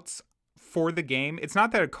timeouts for the game. It's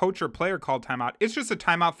not that a coach or player called timeout. It's just a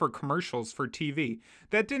timeout for commercials for TV.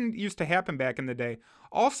 That didn't used to happen back in the day.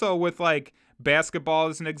 Also with basketball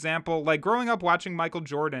as an example, growing up watching Michael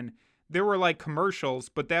Jordan, there were commercials,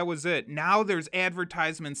 but that was it. Now there's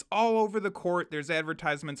advertisements all over the court. There's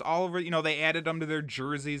advertisements all over, they added them to their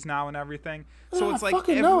jerseys now and everything. So Yeah, it's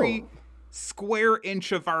every square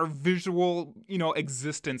inch of our visual,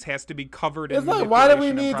 existence has to be covered in It's why do we manipulation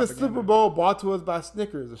and need the propaganda. Super Bowl brought to us by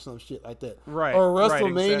Snickers or some shit like that? Right. Or right,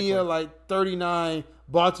 WrestleMania exactly. 39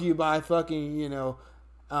 brought to you by fucking,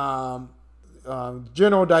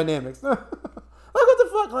 General Dynamics. What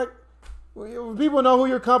the fuck? People know who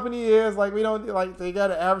your company is. We don't, they got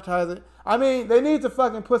to advertise it. I mean, they need to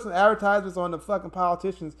fucking put some advertisements on the fucking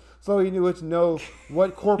politicians so you know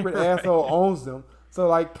what corporate Right. asshole owns them.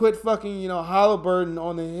 So, put fucking, Halliburton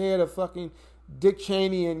on the head of fucking Dick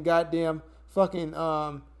Cheney and goddamn fucking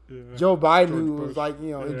Joe Biden, who was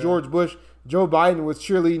and George Bush. Joe Biden was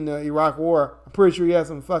cheerleading the Iraq War. I'm pretty sure he has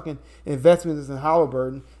some fucking investments in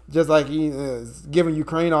Halliburton, just like he is giving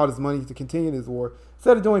Ukraine all this money to continue this war,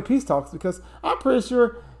 instead of doing peace talks, because I'm pretty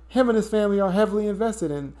sure him and his family are heavily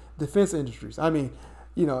invested in defense industries. I mean,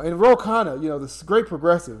 and Ro Khanna, this great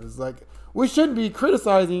progressive, is We shouldn't be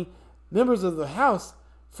criticizing members of the House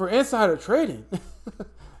for insider trading.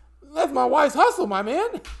 That's my wife's hustle, my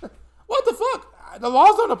man. What the fuck? The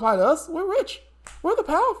laws don't apply to us. We're rich. We're the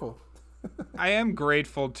powerful. I am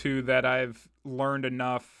grateful, too, that I've learned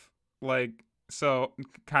enough, so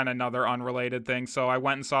kind of another unrelated thing. So I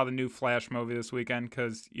went and saw the new Flash movie this weekend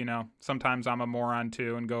because, sometimes I'm a moron,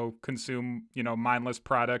 too, and go consume, mindless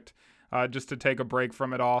product just to take a break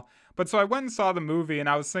from it all. But so I went and saw the movie, and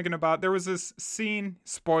I was thinking about, there was this scene,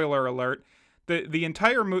 spoiler alert, the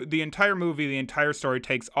entire movie, the entire story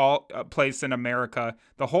takes all place in America.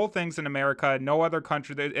 The whole thing's in America, no other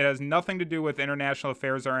country. It has nothing to do with international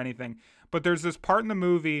affairs or anything. But there's this part in the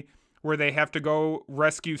movie where they have to go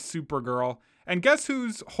rescue Supergirl. And guess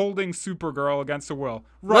who's holding Supergirl against the will?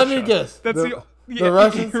 Russia. Let me guess. That's the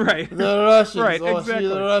Russians? Right. The Russians. Right, oh, exactly.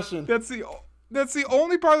 The Russian. That's the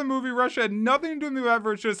only part of the movie Russia had nothing to do with the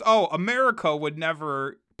ever. It's just, America would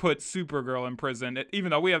never put Supergirl in prison, even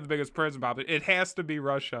though we have the biggest prison population. It has to be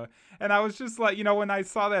Russia. And I was just like, when I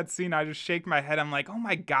saw that scene, I just shake my head. I'm like, oh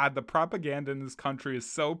my God, the propaganda in this country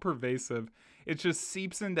is so pervasive. It just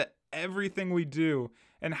seeps into everything we do.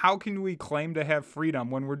 And how can we claim to have freedom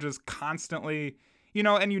when we're just constantly,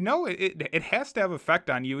 it has to have effect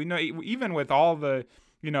on you. Even with all the,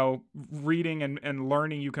 reading and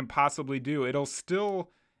learning you can possibly do, it'll still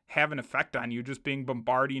have an effect on you, just being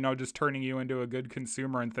bombarded, just turning you into a good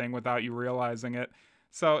consumer and thing without you realizing it.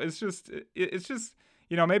 So it's just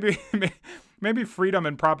maybe freedom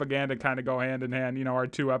and propaganda kind of go hand in hand, our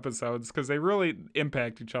two episodes, because they really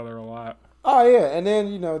impact each other a lot. Oh yeah, and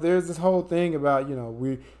then there's this whole thing about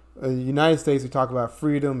we, the United States, we talk about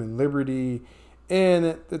freedom and liberty,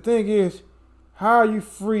 and the thing is, how are you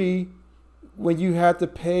free when you have to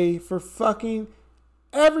pay for fucking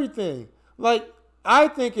everything? I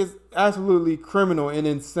think it's absolutely criminal and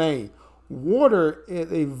insane. Water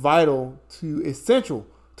is essential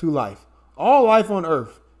to life. All life on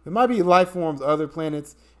Earth. There might be life forms, other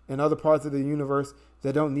planets and other parts of the universe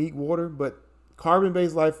that don't need water, but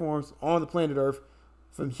carbon-based life forms on the planet Earth,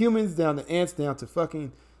 from humans down to ants down to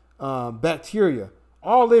fucking bacteria,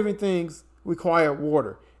 all living things require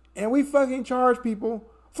water. And we fucking charge people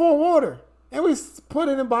for water. And we put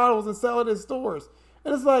it in bottles and sell it in stores.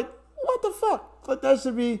 And it's like, what the fuck? That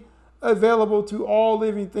should be available to all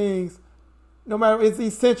living things, no matter, it's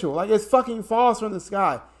essential. It's fucking falls from the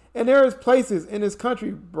sky. And there is places in this country,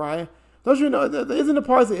 Brian, don't you know, isn't there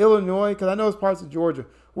parts of Illinois, because I know it's parts of Georgia,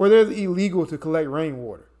 where there's illegal to collect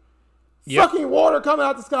rainwater. Yep. Fucking water coming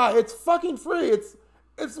out the sky. It's fucking free. It's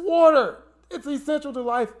water. It's essential to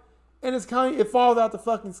life. And it falls out the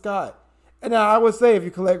fucking sky. And now I would say, if you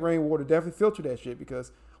collect rainwater, definitely filter that shit,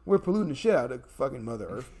 because we're polluting the shit out of fucking Mother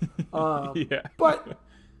Earth. Yeah. But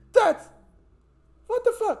that's, what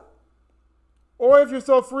the fuck? Or if you're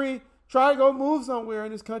so free, try to go move somewhere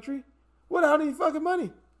in this country without any fucking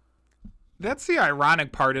money. That's the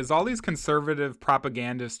ironic part, is all these conservative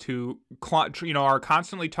propagandists who, are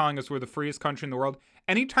constantly telling us we're the freest country in the world.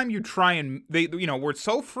 Anytime you try and we're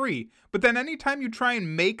so free, but then anytime you try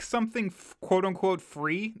and make something quote unquote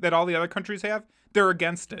free that all the other countries have, they're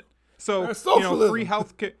against it. So, free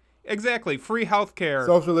healthcare. Exactly. Free healthcare.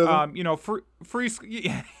 Socialism.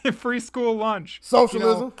 Free school lunch.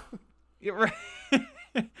 Socialism. Right.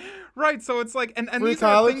 Right. So it's like, and free these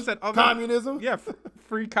college, are things that communism. Yeah.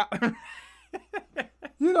 Free college.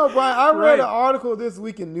 Brian, I read an article this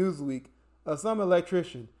week in Newsweek of some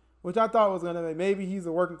electrician, which I thought was going to maybe he's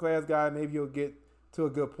a working class guy. Maybe he'll get to a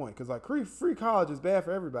good point. Because free college is bad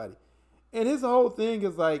for everybody. And his whole thing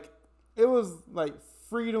is it was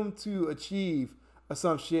freedom to achieve or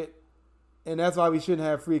some shit. And that's why we shouldn't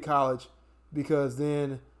have free college, because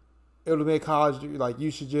then it'll make college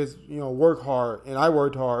you should just, work hard. And I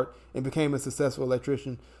worked hard and became a successful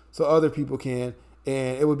electrician so other people can.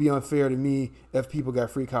 And it would be unfair to me if people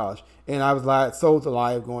got free college. And I was sold the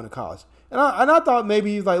lie of going to college. And I thought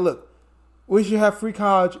maybe he's look, we should have free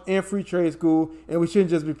college and free trade school, and we shouldn't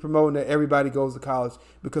just be promoting that everybody goes to college,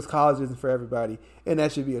 because college isn't for everybody, and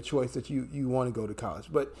that should be a choice that you want to go to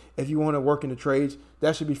college. But if you want to work in the trades,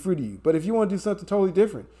 that should be free to you. But if you want to do something totally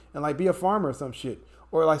different and be a farmer or some shit,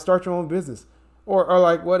 or start your own business, or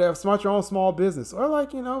whatever, start your own small business, or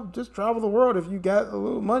just travel the world if you got a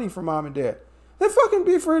little money from mom and dad, then fucking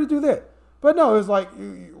be free to do that. But no, it's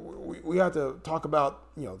we have to talk about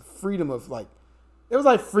freedom of it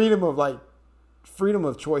was freedom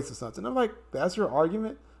of choice or something. I'm like, that's your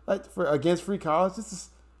argument against free college? This is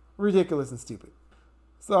ridiculous and stupid.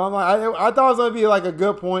 So I'm like, I thought it was gonna be a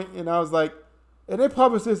good point, and I was like, and they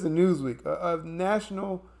published this in Newsweek, a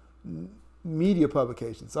national media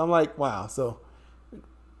publication. So I'm like, wow, so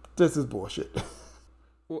this is bullshit.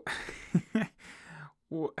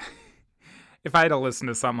 If I had to listen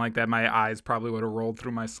to something like that, my eyes probably would have rolled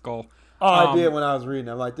through my skull. I did when I was reading.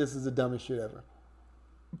 I'm like, this is the dumbest shit ever.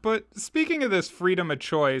 But speaking of this freedom of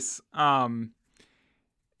choice, and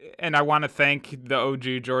I want to thank the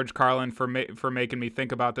OG George Carlin for making me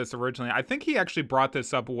think about this originally. I think he actually brought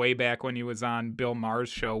this up way back when he was on Bill Maher's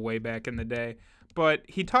show way back in the day. But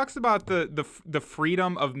he talks about the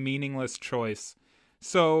freedom of meaningless choice.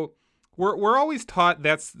 So we're always taught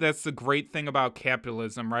that's the great thing about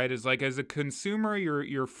capitalism, right? Is like as a consumer,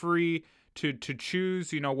 you're free to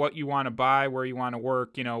choose, what you want to buy, where you want to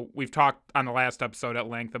work. We've talked on the last episode at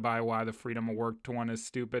length about why the freedom of work to one is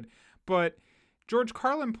stupid. But George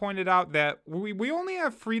Carlin pointed out that we only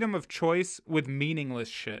have freedom of choice with meaningless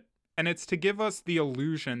shit. And it's to give us the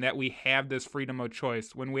illusion that we have this freedom of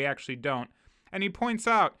choice when we actually don't. And he points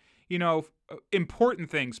out, important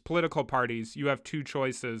things, political parties, you have two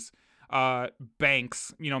choices.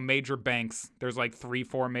 Banks, major banks, there's like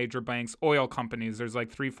 3-4 major banks. Oil companies, there's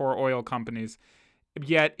like 3-4 oil companies.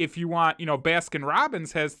 Yet if you want, Baskin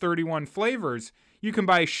Robbins has 31 flavors. You can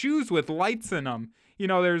buy shoes with lights in them.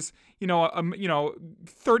 There's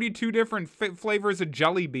 32 different flavors of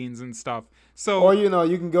jelly beans and stuff. So, or you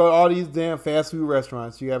can go to all these damn fast food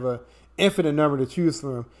restaurants. You have a infinite number to choose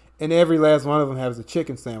from, and every last one of them has a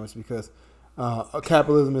chicken sandwich because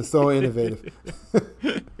capitalism is so innovative.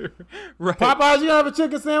 Right. Popeyes, you have a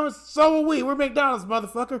chicken sandwich? So will we. We're McDonald's,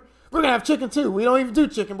 motherfucker. We're gonna have chicken too. We don't even do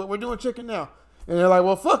chicken, but we're doing chicken now. And they're like,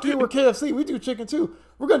 well, fuck you. We're KFC. We do chicken too.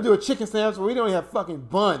 We're gonna do a chicken sandwich where we don't even have fucking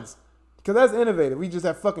buns. Because that's innovative. We just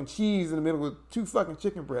have fucking cheese in the middle with 2 fucking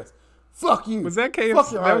chicken breasts. Fuck you. Was that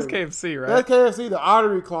KFC? That was KFC, right? That's KFC, the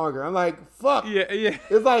artery clonger. I'm like, fuck. Yeah.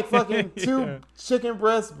 It's like fucking 2 chicken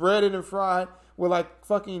breasts breaded and fried with like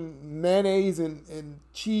fucking mayonnaise and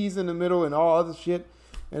cheese in the middle and all other shit.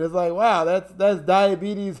 And it's like, wow, that's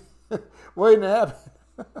diabetes waiting to happen.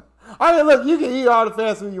 I mean, look, you can eat all the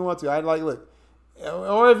fast food you want to. Look,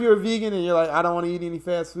 or if you're a vegan and you're like, I don't want to eat any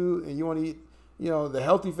fast food and you want to eat, the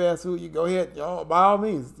healthy fast food, you go ahead, by all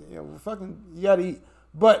means, fucking, you got to eat.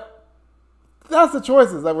 But that's the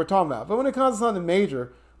choices that we're talking about. But when it comes to something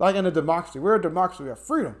major, like in a democracy, we're a democracy, we have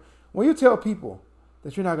freedom. When you tell people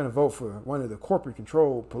that you're not going to vote for one of the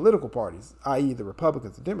corporate-controlled political parties, i.e. the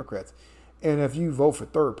Republicans and Democrats, and if you vote for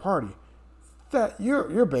third party, that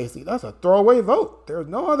you're basically, that's a throwaway vote. There's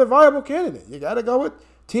no other viable candidate. You got to go with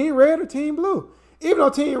Team Red or Team Blue. Even though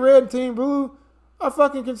Team Red and Team Blue are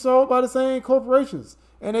fucking controlled by the same corporations,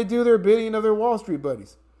 and they do their bidding of their Wall Street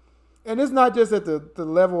buddies. And it's not just at the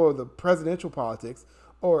level of the presidential politics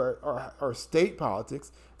or state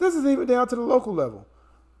politics. This is even down to the local level.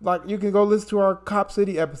 Like, you can go listen to our Cop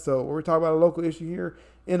City episode where we talk about a local issue here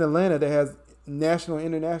in Atlanta that has national and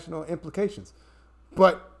international implications.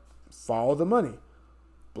 But follow the money.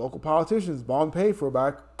 Local politicians bought and paid for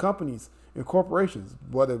by companies and corporations,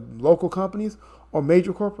 whether local companies or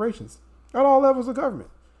major corporations at all levels of government.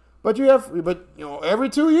 But every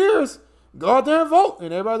 2 years, go out there and vote.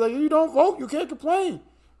 And everybody's like, you don't vote, you can't complain.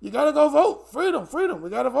 You gotta go vote. Freedom. We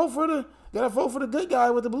gotta vote for the good guy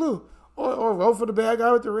with the blue. Or vote for the bad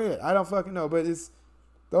guy with the red. I don't fucking know. But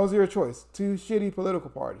those are your choice. 2 shitty political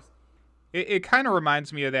parties. It kind of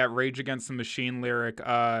reminds me of that Rage Against the Machine lyric,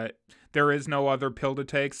 there is no other pill to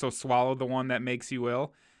take, so swallow the one that makes you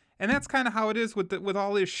ill. And that's kind of how it is with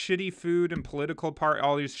all this shitty food and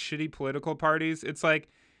all these shitty political parties. It's like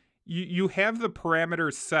you have the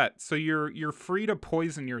parameters set, so you're free to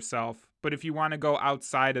poison yourself. But if you want to go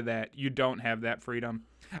outside of that, you don't have that freedom.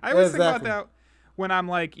 I always think about that when I'm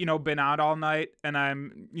like, been out all night and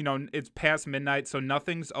I'm, it's past midnight, so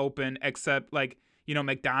nothing's open except like,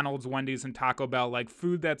 McDonald's, Wendy's, and Taco Bell, like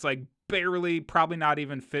food that's like probably not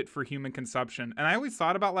even fit for human consumption. And I always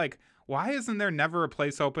thought about like, why isn't there never a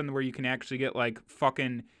place open where you can actually get like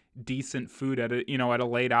fucking decent food at a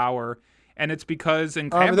late hour? And it's because in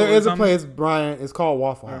capitalism, there is a place, Brian. It's called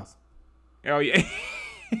Waffle House. Oh yeah,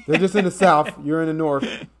 they're just in the South. You're in the North.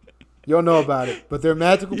 You'll know about it. But they're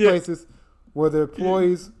magical places where the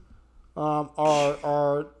employees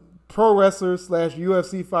are pro wrestlers /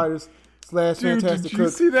 UFC fighters / fantastic cooks. Did you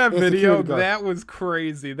see that video? That was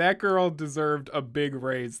crazy. That girl deserved a big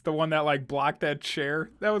raise. The one that like blocked that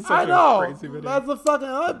chair. That was such a crazy video. That's a fucking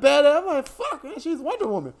badass. I'm like, fuck, man, she's Wonder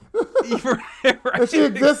Woman. right. And she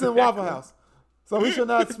exists in Waffle House. So we should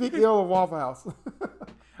not speak ill of Waffle House.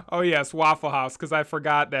 Oh yes, Waffle House, because I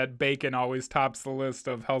forgot that bacon always tops the list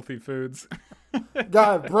of healthy foods.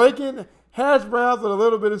 God, bacon, hash browns with a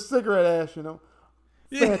little bit of cigarette ash,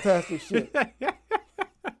 Fantastic shit.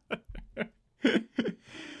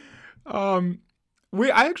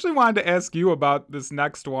 I actually wanted to ask you about this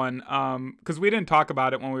next one, because we didn't talk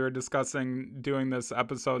about it when we were discussing doing this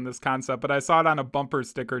episode and this concept, but I saw it on a bumper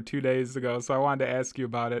sticker 2 days ago, so I wanted to ask you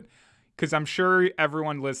about it, because I'm sure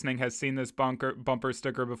everyone listening has seen this bumper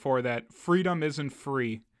sticker before, that freedom isn't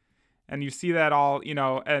free, and you see that all,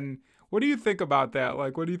 and what do you think about that?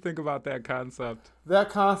 Like, what do you think about that concept? That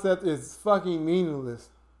concept is fucking meaningless.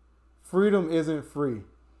 Freedom isn't free.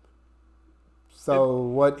 So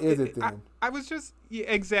what is it then? I was just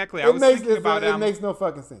exactly. It makes no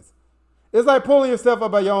fucking sense. It's like pulling yourself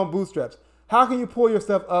up by your own bootstraps. How can you pull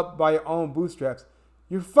yourself up by your own bootstraps?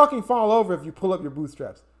 You fucking fall over if you pull up your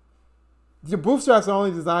bootstraps. Your bootstraps are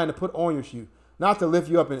only designed to put on your shoe, not to lift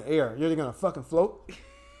you up in the air. You're gonna fucking float.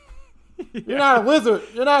 Yeah. You're not a wizard.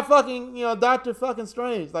 You're not fucking, Dr. fucking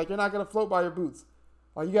Strange. Like, you're not gonna float by your boots.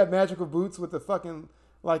 Like, you got magical boots with the fucking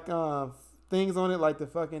things on it, like the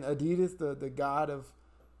fucking Adidas, the god of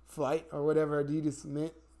flight or whatever Adidas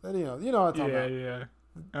meant. But, you know what I'm talking about. Yeah.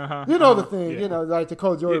 Uh-huh. You know the thing. Yeah. Like the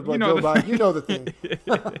Cole Jordan, but Joe Biden. You know the thing.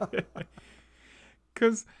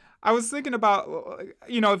 Because I was thinking about,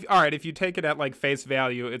 if you take it at like face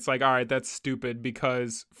value, it's like, all right, that's stupid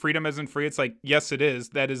because freedom isn't free. It's like, yes, it is.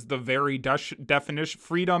 That is the very definition.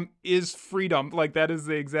 Freedom is freedom. Like, that is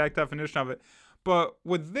the exact definition of it. But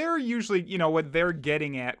what they're usually, what they're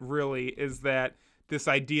getting at really is that this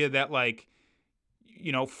idea that, like,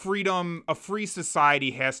 freedom, a free society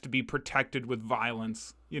has to be protected with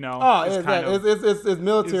violence, It's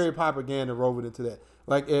military propaganda rolled into that.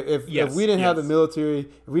 Like, if we didn't have the military,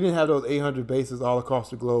 if we didn't have those 800 bases all across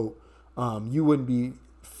the globe, you wouldn't be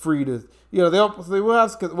free to, we'll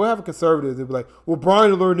have a conservative. They'll be like, well,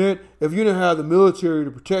 Brian Lornett, if you didn't have the military to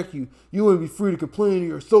protect you, you wouldn't be free to complain to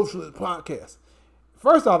your socialist podcast.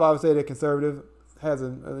 First off, I would say that conservative has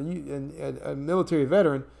a military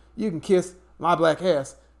veteran. You can kiss my black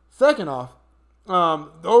ass. Second off,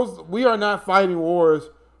 we are not fighting wars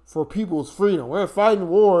for people's freedom. We're fighting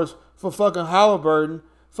wars for fucking Halliburton,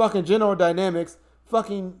 fucking General Dynamics,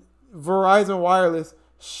 fucking Verizon Wireless,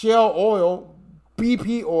 Shell Oil,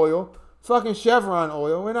 BP Oil, fucking Chevron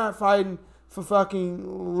Oil. We're not fighting for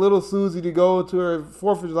fucking little Susie to go to her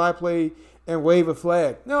 4th of July parade and wave a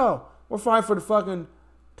flag. No, we're fighting for the fucking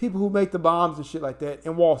people who make the bombs and shit like that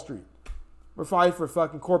in Wall Street. We're fighting for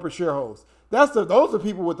fucking corporate shareholders. Those are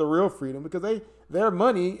people with the real freedom because their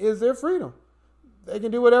money is their freedom. They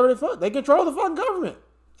can do whatever they control the fucking government.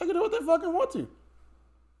 They can do what they fucking want to.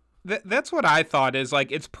 That's what I thought is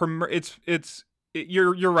like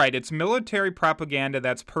you're right. It's military propaganda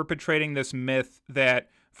that's perpetrating this myth that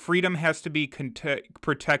freedom has to be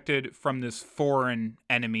protected from this foreign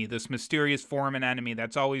enemy, this mysterious foreign enemy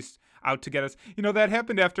that's always out to get us. That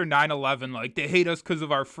happened after 9/11. Like, they hate us because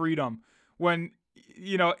of our freedom. When,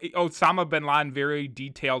 Osama bin Laden very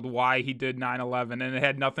detailed why he did 9/11, and it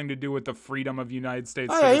had nothing to do with the freedom of United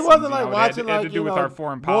States citizens. He wasn't like watching it had to do with our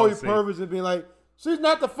foreign policy. Pervers and being like, she's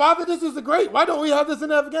not the father. This is the great. Why don't we have this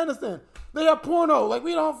in Afghanistan? They have porno. Like,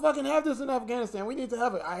 we don't fucking have this in Afghanistan. We need to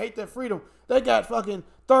have it. I hate that freedom. They got fucking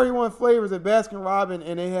 31 flavors at Baskin Robbins,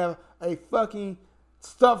 and they have a fucking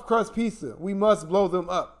stuffed crust pizza. We must blow them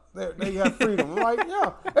up. They have freedom. I'm like,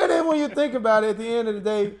 yeah. And then when you think about it, at the end of the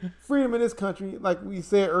day, freedom in this country, like we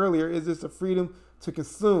said earlier, is just a freedom to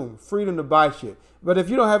consume, freedom to buy shit. But if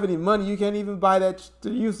you don't have any money, you can't even buy the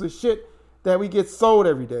useless shit that we get sold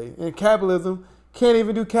every day. And capitalism can't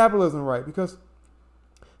even do capitalism right because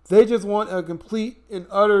they just want a complete and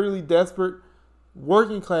utterly desperate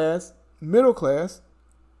working class, middle class,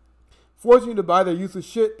 forcing you to buy their useless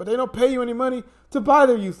shit, but they don't pay you any money to buy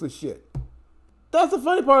their useless shit. That's the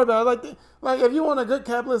funny part about it. Like if you want a good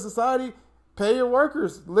capitalist society, pay your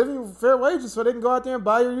workers living fair wages so they can go out there and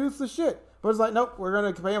buy your useless shit. But it's like, nope, we're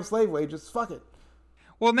going to pay them slave wages. Fuck it.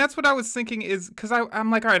 Well, and that's what I was thinking is because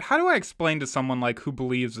I'm like, all right, how do I explain to someone like who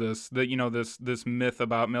believes this, that, this myth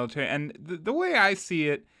about military? And the way I see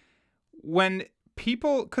it, when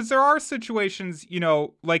people, because there are situations,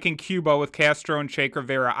 like in Cuba with Castro and Che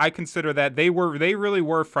Guevara, I consider that they really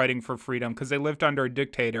were fighting for freedom because they lived under a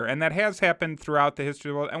dictator. And that has happened throughout the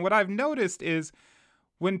history of the world. And what I've noticed is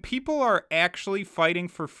when people are actually fighting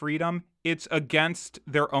for freedom, it's against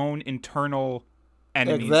their own internal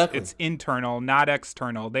enemies. Exactly. It's internal, not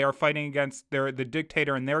external. They are fighting against the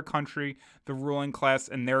dictator in their country, the ruling class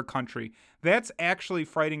in their country. That's actually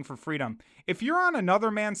fighting for freedom. If you're on another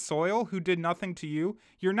man's soil who did nothing to you,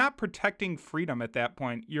 you're not protecting freedom at that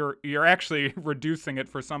point. You're actually reducing it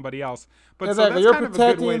for somebody else. But exactly. So You're kind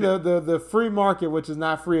protecting the free market, which is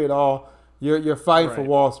not free at all. You're fighting for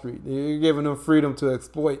Wall Street. You're giving them freedom to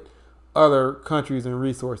exploit other countries and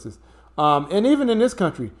resources. And even in this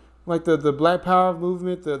country, like the Black Power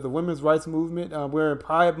movement, the women's rights movement. We're in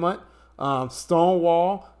Pride Month.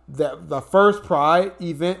 Stonewall, that the first Pride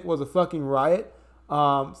event was a fucking riot.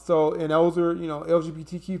 So, and those are,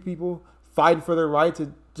 LGBTQ people fighting for their right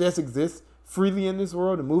to just exist freely in this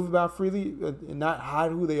world and move about freely and not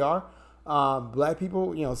hide who they are. Black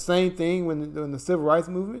people, same thing when the Civil Rights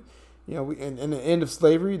Movement, and the end of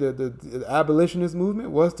slavery, the abolitionist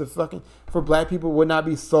movement was for black people would not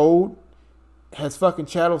be sold as fucking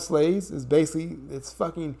chattel slaves. It's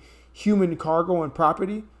fucking human cargo and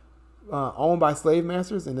property owned by slave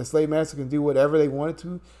masters, and the slave master can do whatever they wanted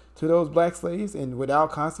to those black slaves and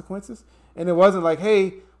without consequences. And it wasn't like,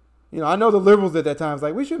 hey, I know the liberals at that time was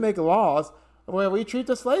like, we should make laws where we treat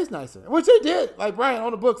the slaves nicer, which they did. Like, Brian,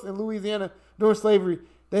 on the books in Louisiana during slavery,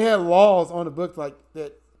 they had laws on the books like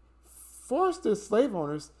that forced the slave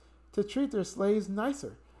owners to treat their slaves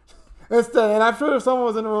nicer. And I'm sure if someone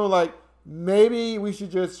was in the room like, maybe we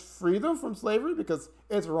should just free them from slavery because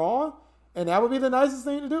it's wrong, and that would be the nicest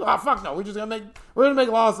thing to do. Fuck no, we're gonna make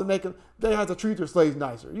laws to make them, they have to treat their slaves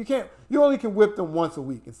nicer. You only can whip them once a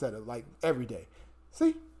week instead of like every day.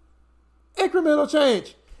 See, incremental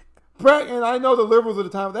change. And I know the liberals at the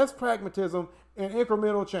time, that's pragmatism and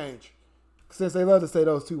incremental change, since they love to say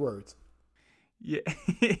those two words. Yeah,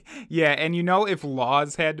 yeah, and if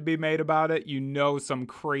laws had to be made about it, some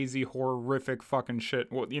crazy, horrific fucking shit,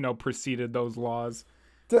 preceded those laws.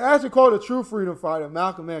 To actually quote a true freedom fighter,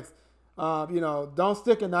 Malcolm X, don't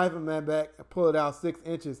stick a knife in my back and pull it out 6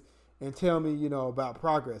 inches and tell me, about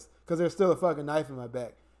progress, because there's still a fucking knife in my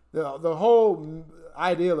back. The whole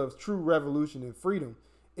ideal of true revolution and freedom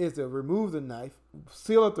is to remove the knife,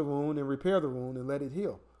 seal up the wound, and repair the wound and let it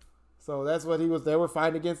heal. So that's what they were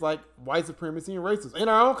fighting against, like white supremacy and racism in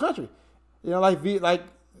our own country. Like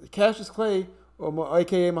Cassius Clay, or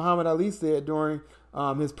AKA Muhammad Ali, said during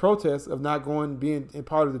his protest of not being in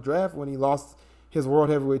part of the draft when he lost his world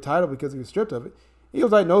heavyweight title because he was stripped of it. He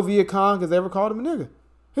was like, no Viet Cong has ever called him a nigga.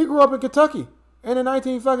 He grew up in Kentucky in the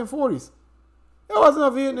 1940s. It wasn't no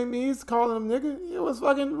Vietnamese calling him nigga. It was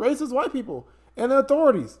fucking racist white people and the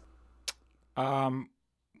authorities. What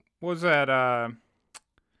was that?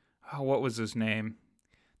 What was his name?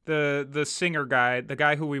 The singer guy, the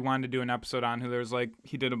guy who we wanted to do an episode on, who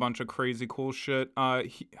he did a bunch of crazy cool shit. What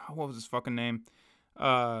was his fucking name?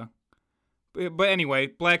 But anyway,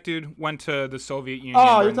 black dude went to the Soviet Union.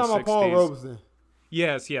 Oh, you're talking about Paul Robeson.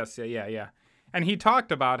 Yes, yeah. And he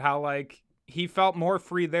talked about how he felt more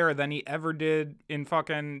free there than he ever did in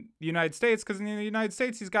fucking the United States, because in the United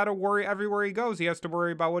States he's got to worry everywhere he goes. He has to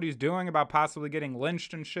worry about what he's doing, about possibly getting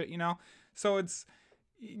lynched and shit, So it's,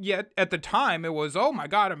 yet at the time it was, oh my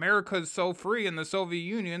God, America's so free and the Soviet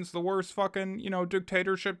Union's the worst fucking,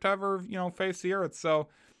 dictatorship to ever, face the earth. So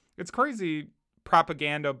it's crazy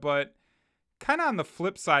propaganda, but kind of on the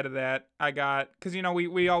flip side of that, because,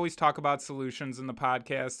 we always talk about solutions in the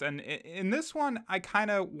podcast. And in this one, I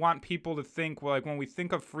kind of want people to think, when we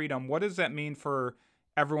think of freedom, what does that mean for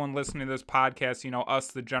everyone listening to this podcast, us,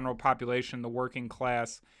 the general population, the working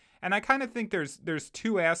class? And I kind of think there's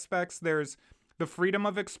two aspects. There's the freedom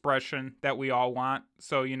of expression that we all want.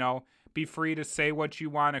 So, be free to say what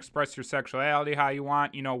you want, express your sexuality how you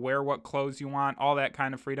want, wear what clothes you want, all that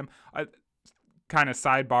kind of freedom. Kind of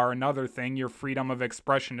sidebar, another thing, your freedom of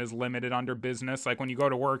expression is limited under business. Like when you go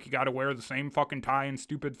to work, you got to wear the same fucking tie and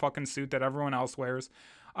stupid fucking suit that everyone else wears.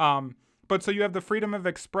 But so you have the freedom of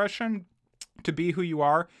expression to be who you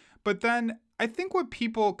are. But then I think what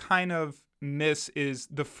people kind of miss is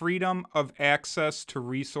the freedom of access to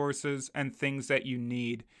resources and things that you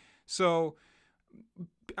need. So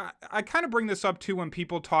I kind of bring this up too when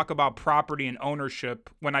people talk about property and ownership.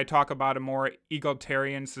 When I talk about a more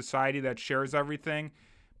egalitarian society that shares everything,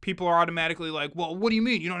 people are automatically like, well, what do you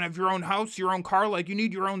mean? You don't have your own house, your own car, you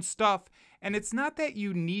need your own stuff. And it's not that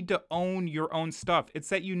you need to own your own stuff. It's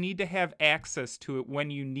that you need to have access to it when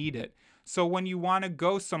you need it. So when you want to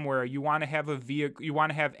go somewhere, you want to have a vehicle, you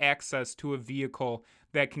want to have access to a vehicle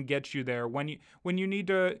that can get you there. When you need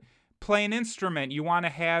to play an instrument, you want to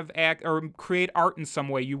have or create art in some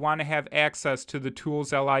way, you want to have access to the tools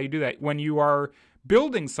that allow you to do that. When you are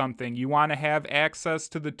building something, you want to have access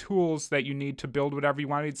to the tools that you need to build whatever you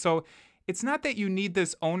want to do. So it's not that you need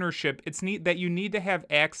this ownership, it's that you need to have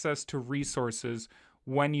access to resources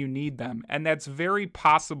when you need them. And that's very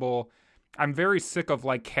possible. I'm very sick of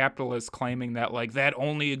capitalists claiming that that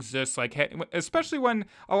only exists, especially when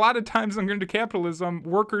a lot of times under capitalism,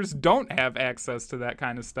 workers don't have access to that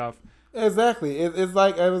kind of stuff. Exactly. It's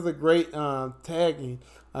like, it was a great tagging.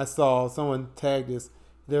 I saw someone tagged this.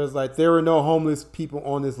 There was there were no homeless people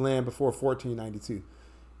on this land before 1492.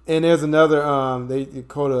 And there's another, they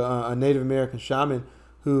quote a Native American shaman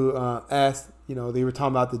who asked, they were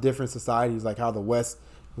talking about the different societies, like how the West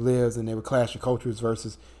lives, and they would clash of cultures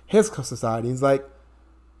versus his society. He's like,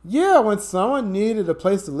 yeah, when someone needed a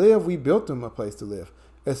place to live, we built them a place to live.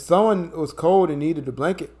 If someone was cold and needed a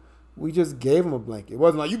blanket, we just gave them a blanket. It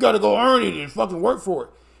wasn't like, you got to go earn it and fucking work for it.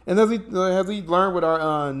 And as we learned with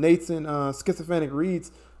our Nathan Schizophrenic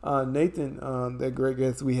Reads, Nathan, that great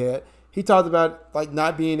guest we had, he talked about like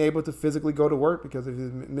not being able to physically go to work because of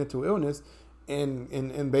his mental illness,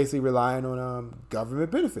 and basically relying on government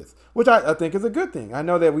benefits, which I think is a good thing. I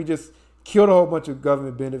know that we just killed a whole bunch of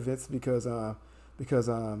government benefits because of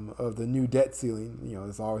the new debt ceiling.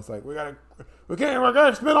 It's always like we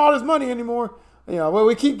gotta spend all this money anymore. Well,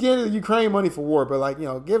 we keep getting Ukraine money for war, but like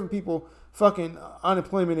giving people fucking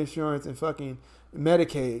unemployment insurance and fucking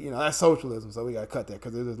Medicaid, that's socialism. So we gotta cut that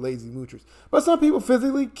because they're just lazy moochers. But some people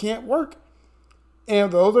physically can't work.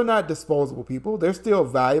 And those are not disposable people. They're still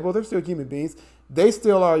valuable. They're still human beings. They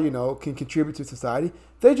still are, can contribute to society.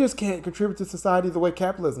 They just can't contribute to society the way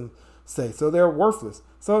capitalism say. So they're worthless.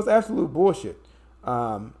 So it's absolute bullshit.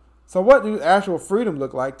 So what do actual freedom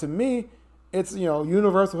look like? To me, it's,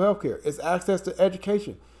 universal health care. It's access to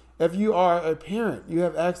education. If you are a parent, you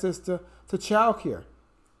have access to child care.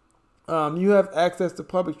 You have access to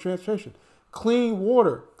public transportation, clean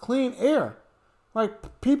water, clean air.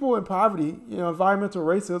 Like, people in poverty, environmental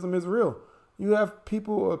racism is real. You have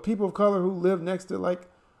people of color who live next to like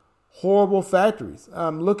horrible factories.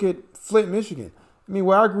 Look at Flint, Michigan. I mean,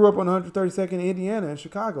 where I grew up on 132nd Indiana in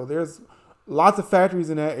Chicago, there's lots of factories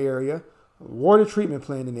in that area, water treatment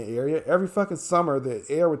plant in the area. Every fucking summer, the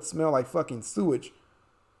air would smell like fucking sewage.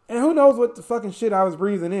 And who knows what the fucking shit I was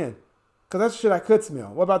breathing in? Because that's shit I could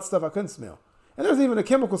smell. What about the stuff I couldn't smell? And there's even a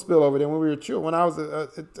chemical spill over there when we were children, when I was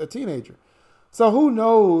a teenager. So who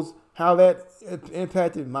knows how that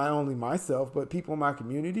impacted not only myself, but people in my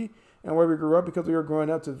community and where we grew up, because we were growing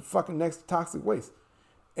up to fucking next to toxic waste.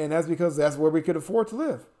 And that's because that's where we could afford to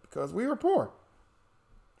live, because we were poor.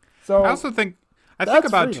 So I think about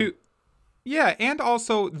freedom too. Yeah, and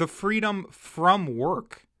also the freedom from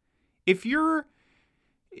work. If you're,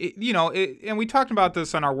 and we talked about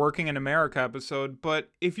this on our Working in America episode, but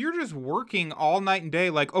if you're just working all night and day,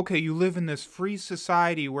 like, okay, you live in this free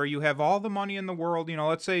society where you have all the money in the world,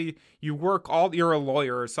 let's say you're a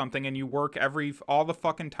lawyer or something, and you work all the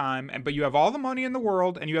fucking time, but you have all the money in the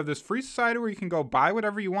world, and you have this free society where you can go buy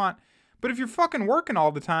whatever you want. But if you're fucking working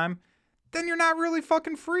all the time, then you're not really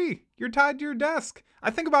fucking free. You're tied to your desk.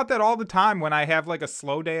 I think about that all the time when I have like a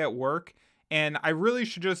slow day at work, and I really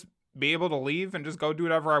should just be able to leave and just go do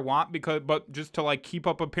whatever I want, but just to like keep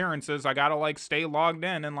up appearances, I gotta like stay logged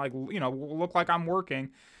in and like, look like I'm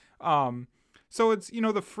working. So it's,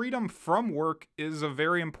 the freedom from work is a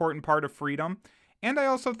very important part of freedom. And I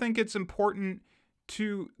also think it's important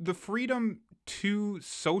to the freedom to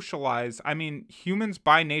socialize. I mean, humans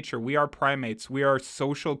by nature, we are primates. We are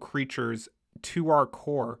social creatures to our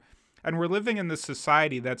core. And we're living in this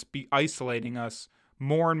society that's isolating us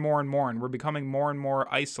more and more and more, and we're becoming more and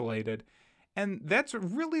more isolated. And that's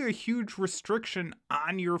really a huge restriction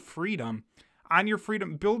on your freedom.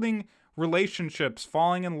 Building relationships,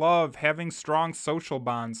 falling in love, having strong social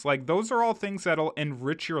bonds. Like, those are all things that'll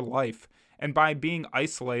enrich your life. And by being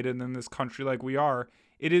isolated in this country like we are,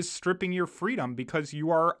 it is stripping your freedom because you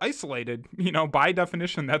are isolated. By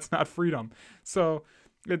definition, that's not freedom. So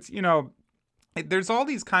it's, there's all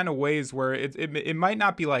these kind of ways where it might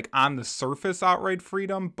not be like on the surface outright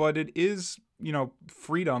freedom, but it is,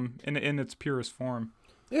 freedom in its purest form.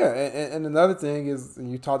 Yeah, and another thing is,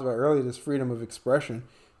 and you talked about earlier, this freedom of expression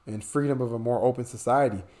and freedom of a more open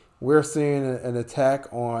society. We're seeing an attack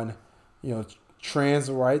on, trans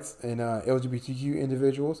rights and LGBTQ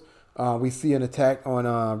individuals. We see an attack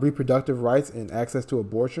on reproductive rights and access to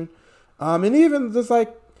abortion. And even just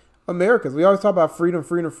like Americans, we always talk about freedom,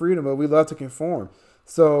 but we love to conform.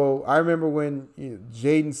 So I remember when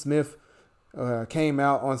Jaden Smith came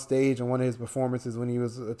out on stage on one of his performances when he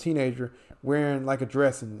was a teenager wearing like a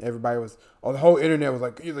dress, and everybody was, the whole internet was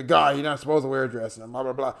like, he's a guy, you're not supposed to wear a dress, and blah,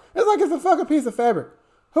 blah, blah. It's like, it's a fucking piece of fabric.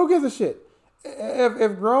 Who gives a shit?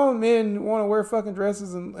 If grown men want to wear fucking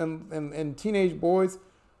dresses and teenage boys,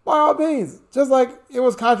 by all means. Just like it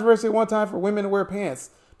was controversy one time for women to wear pants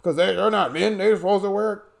because they're not men, they're supposed to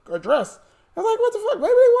wear a dress. I was like, what the fuck?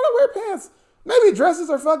 Maybe they want to wear pants. Maybe dresses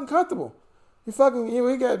are fucking comfortable.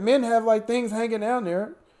 We got men have like things hanging down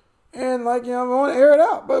there, and like, want to air it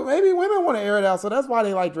out. But maybe women want to air it out, so that's why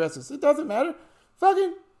they like dresses. It doesn't matter.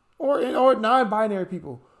 Fucking or non-binary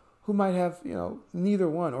people who might have neither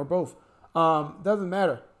one or both. Doesn't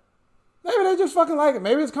matter. Maybe they just fucking like it.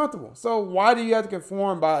 Maybe it's comfortable. So why do you have to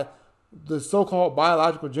conform by the so-called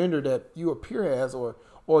biological gender that you appear as or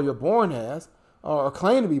you're born as or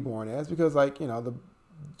claim to be born as, because like, you know, the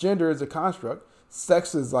gender is a construct,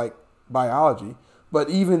 sex is like biology, but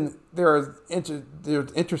even there's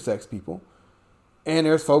intersex people, and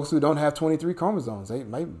there's folks who don't have 23 chromosomes.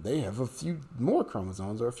 They have a few more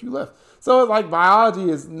chromosomes or a few left. So like biology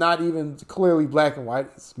is not even clearly black and white.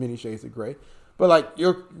 It's many shades of gray. But like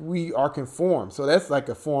we are conformed. So that's like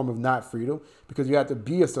a form of not freedom, because you have to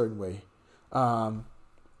be a certain way. And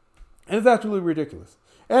it's absolutely ridiculous.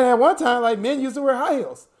 And at one time, like, men used to wear high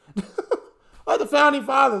heels. Like the founding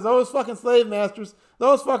fathers, those fucking slave masters,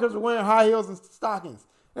 those fuckers were wearing high heels and stockings.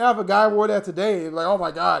 Now if a guy wore that today, like, oh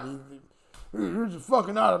my God, you're just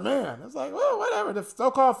fucking not a man. It's like, well, whatever. The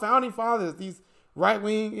so-called founding fathers, these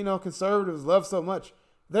right-wing, you know, conservatives love so much,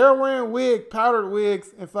 they're wearing powdered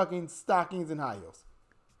wigs and fucking stockings and high heels.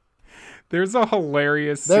 There's a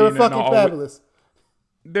hilarious scene. They were fucking fabulous.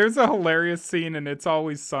 There's a hilarious scene in It's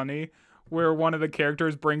Always Sunny where one of the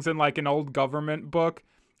characters brings in like an old government book,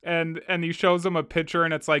 and he shows them a picture,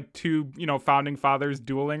 and it's like two, you know, founding fathers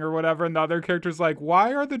dueling or whatever, and the other character's like,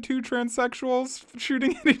 why are the two transsexuals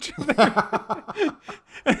shooting at each other?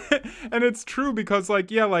 And it's true, because like,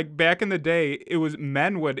 yeah, like back in the day, it was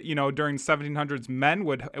men would, you know, during 1700s, men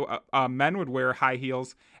would wear high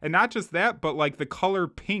heels, and not just that, but like the color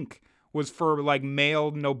pink was for like male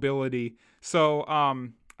nobility. So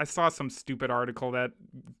I saw some stupid article that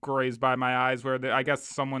grazed by my eyes where I guess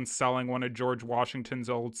someone's selling one of George Washington's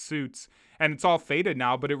old suits, and it's all faded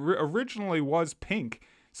now, but it originally was pink.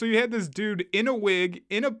 So you had this dude in a wig,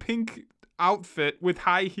 in a pink outfit with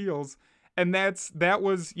high heels, and that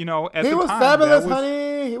was, you know, at the time. He was fabulous,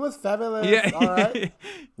 honey. He was fabulous. Yeah. All right.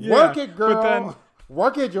 Yeah. Work it, girl. But then,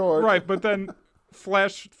 work it, George. Right, but then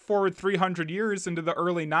flash forward 300 years into the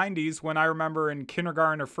early 90s, when I remember in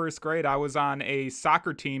kindergarten or first grade, I was on a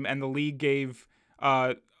soccer team, and the league gave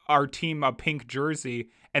our team a pink jersey,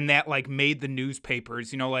 and that like made the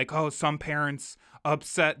newspapers, you know, like, oh, some parents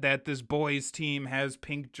upset that this boys team has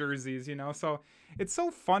pink jerseys, you know. So it's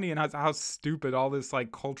so funny, and how stupid all this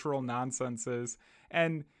like cultural nonsense is.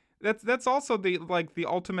 And that's also the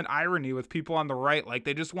ultimate irony with people on the right. Like,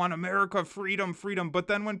 they just want America, freedom. But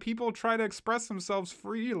then when people try to express themselves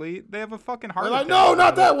freely, they have a fucking heart attack. They're like, no,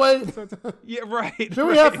 not that way. So yeah, right. Should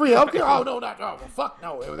we have free healthcare? Oh, no, not well, fuck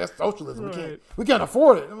no. That's socialism. Right. We can't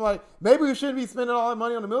afford it. I'm like, maybe we shouldn't be spending all that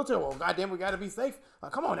money on the military. Well, goddamn, we got to be safe.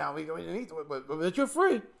 Like, come on now, we need to, but you're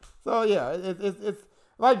free. So yeah, it's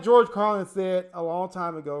like George Carlin said a long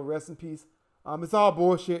time ago. Rest in peace. It's all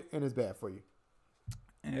bullshit and it's bad for you.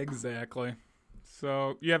 Exactly.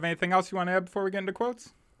 So, you have anything else you want to add before we get into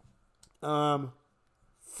quotes?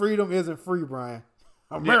 Freedom isn't free, Brian.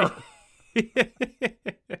 America.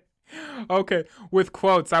 Okay, with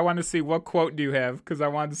quotes, I want to see, what quote do you have? Because I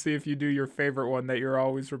wanted to see if you do your favorite one that you're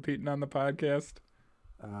always repeating on the podcast.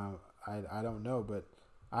 I don't know, but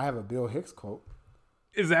I have a Bill Hicks quote.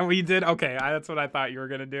 Is that what you did? Okay, that's what I thought you were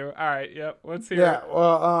going to do. All right, yep, let's hear it. Yeah,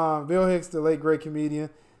 well, Bill Hicks, the late great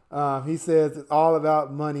comedian, he says it's all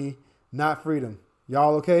about money, not freedom.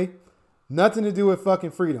 Y'all okay? Nothing to do with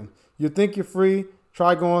fucking freedom. You think you're free,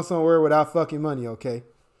 try going somewhere without fucking money, okay?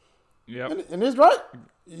 Yep. And it's right.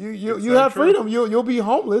 You have freedom. You'll be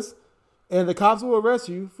homeless, and the cops will arrest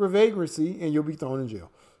you for vagrancy, and you'll be thrown in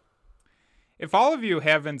jail. If all of you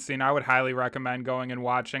haven't seen, I would highly recommend going and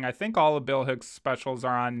watching. I think all of Bill Hicks' specials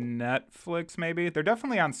are on Netflix, maybe. They're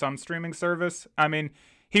definitely on some streaming service. I mean,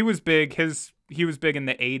 he was big. He was big in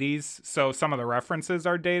the 80s, so some of the references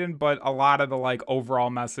are dated, but a lot of the like overall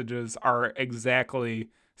messages are exactly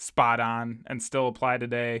spot on and still apply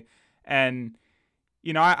today. And,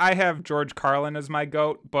 you know, I have George Carlin as my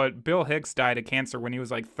GOAT, but Bill Hicks died of cancer when he was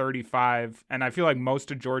like 35. And I feel like most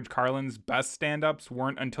of George Carlin's best stand-ups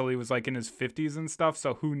weren't until he was like in his 50s and stuff.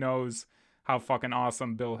 So who knows how fucking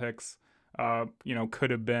awesome Bill Hicks,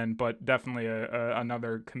 could have been, but definitely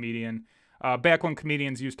another comedian. Back when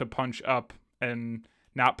comedians used to punch up and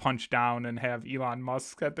not punch down and have Elon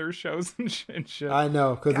Musk at their shows and shit. I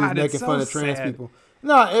know, because he's making fun of trans people.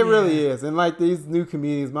 No, it really is. And like these new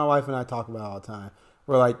comedians, my wife and I talk about all the time,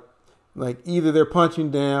 where like either they're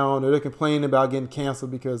punching down or they're complaining about getting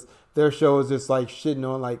canceled because their show is just like shitting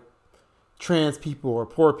on like trans people or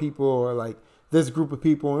poor people or like this group of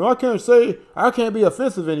people. And I can't be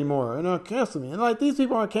offensive anymore and cancel me. And like these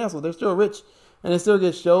people aren't canceled. They're still rich and they still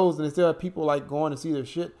get shows and they still have people like going to see their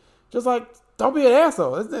shit. Just like, don't be an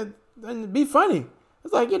asshole. And be funny.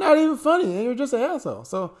 It's like, you're not even funny and you're just an asshole.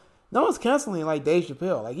 So no one's canceling like Dave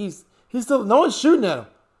Chappelle. Like he's still, no one's shooting at him.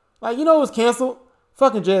 Like, you know who was canceled?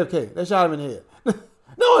 Fucking JFK. They shot him in the head.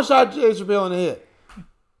 No one shot Dave Chappelle in the head.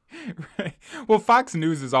 Right. Well, Fox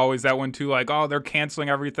News is always that one too. Like, oh, they're canceling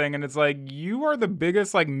everything, and it's like, you are the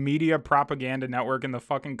biggest like media propaganda network in the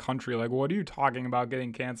fucking country. Like, what are you talking about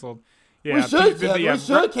getting canceled? Yeah, we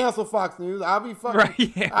should cancel Fox News. I'll be fucking.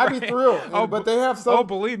 Right, yeah, I'd be thrilled. But they have so. Oh,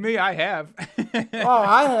 believe me, I have.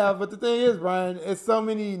 I have. But the thing is, Brian, it's so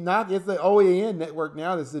many. It's the OAN network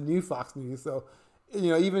now. That's the new Fox News. So,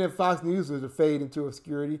 even if Fox News was to fade into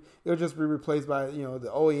obscurity, it'll just be replaced by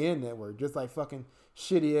the OAN network, just like fucking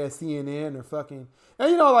shitty ass CNN or fucking.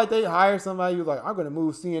 And like they hire somebody who's like, I'm going to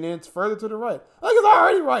move CNN further to the right. Like, it's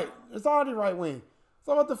already right. It's already right wing.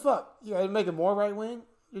 So what the fuck? Make it more right wing.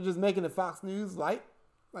 You're just making the Fox News light?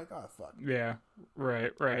 Like, oh, fuck. Yeah,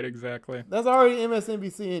 right, exactly. That's already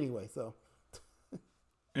MSNBC anyway, so.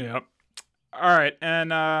 Yep. All right, and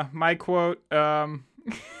my quote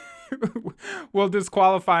will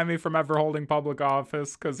disqualify me from ever holding public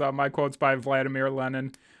office because my quote's by Vladimir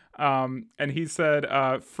Lenin. And he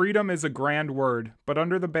said, freedom is a grand word, but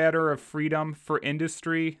under the banner of freedom for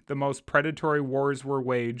industry, the most predatory wars were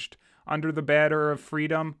waged. Under the banner of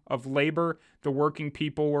freedom of labor, the working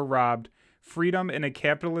people were robbed. Freedom in a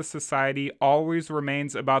capitalist society always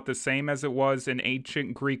remains about the same as it was in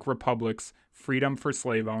ancient Greek republics. Freedom for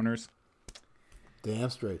slave owners. Damn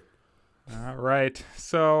straight. All right.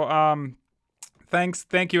 So,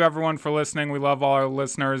 thank you everyone for listening. We love all our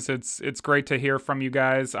listeners. It's great to hear from you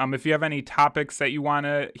guys. If you have any topics that you want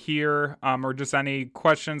to hear, or just any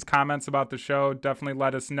questions, comments about the show, definitely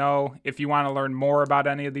let us know. If you want to learn more about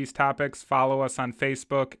any of these topics, follow us on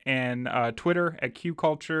Facebook and Twitter at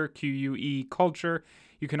QCulture, QUE Culture.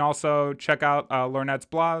 You can also check out Lornett's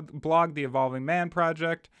blog, The Evolving Man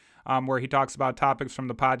Project, where he talks about topics from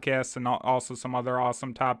the podcast and also some other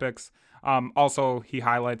awesome topics. Also, he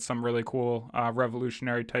highlights some really cool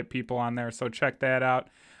revolutionary type people on there, so check that out.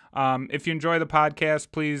 If you enjoy the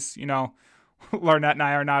podcast, please, Lornett and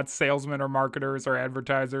I are not salesmen or marketers or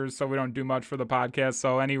advertisers, so we don't do much for the podcast.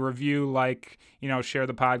 So any review, share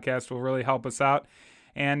the podcast will really help us out.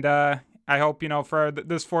 And I hope, for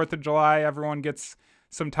this 4th of July, everyone gets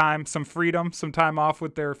some time, some freedom, some time off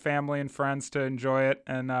with their family and friends to enjoy it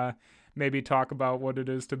and maybe talk about what it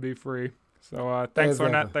is to be free. So thanks,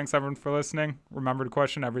 exactly. Lornett. Thanks, everyone, for listening. Remember to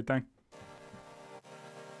question everything.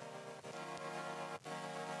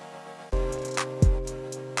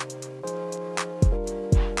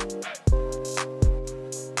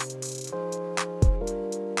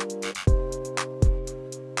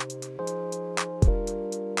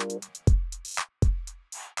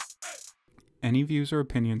 Any views or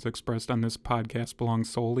opinions expressed on this podcast belong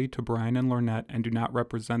solely to Brian and Lornett and do not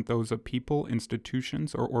represent those of people,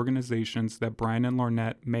 institutions, or organizations that Brian and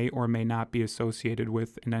Lornett may or may not be associated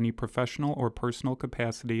with in any professional or personal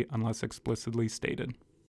capacity unless explicitly stated.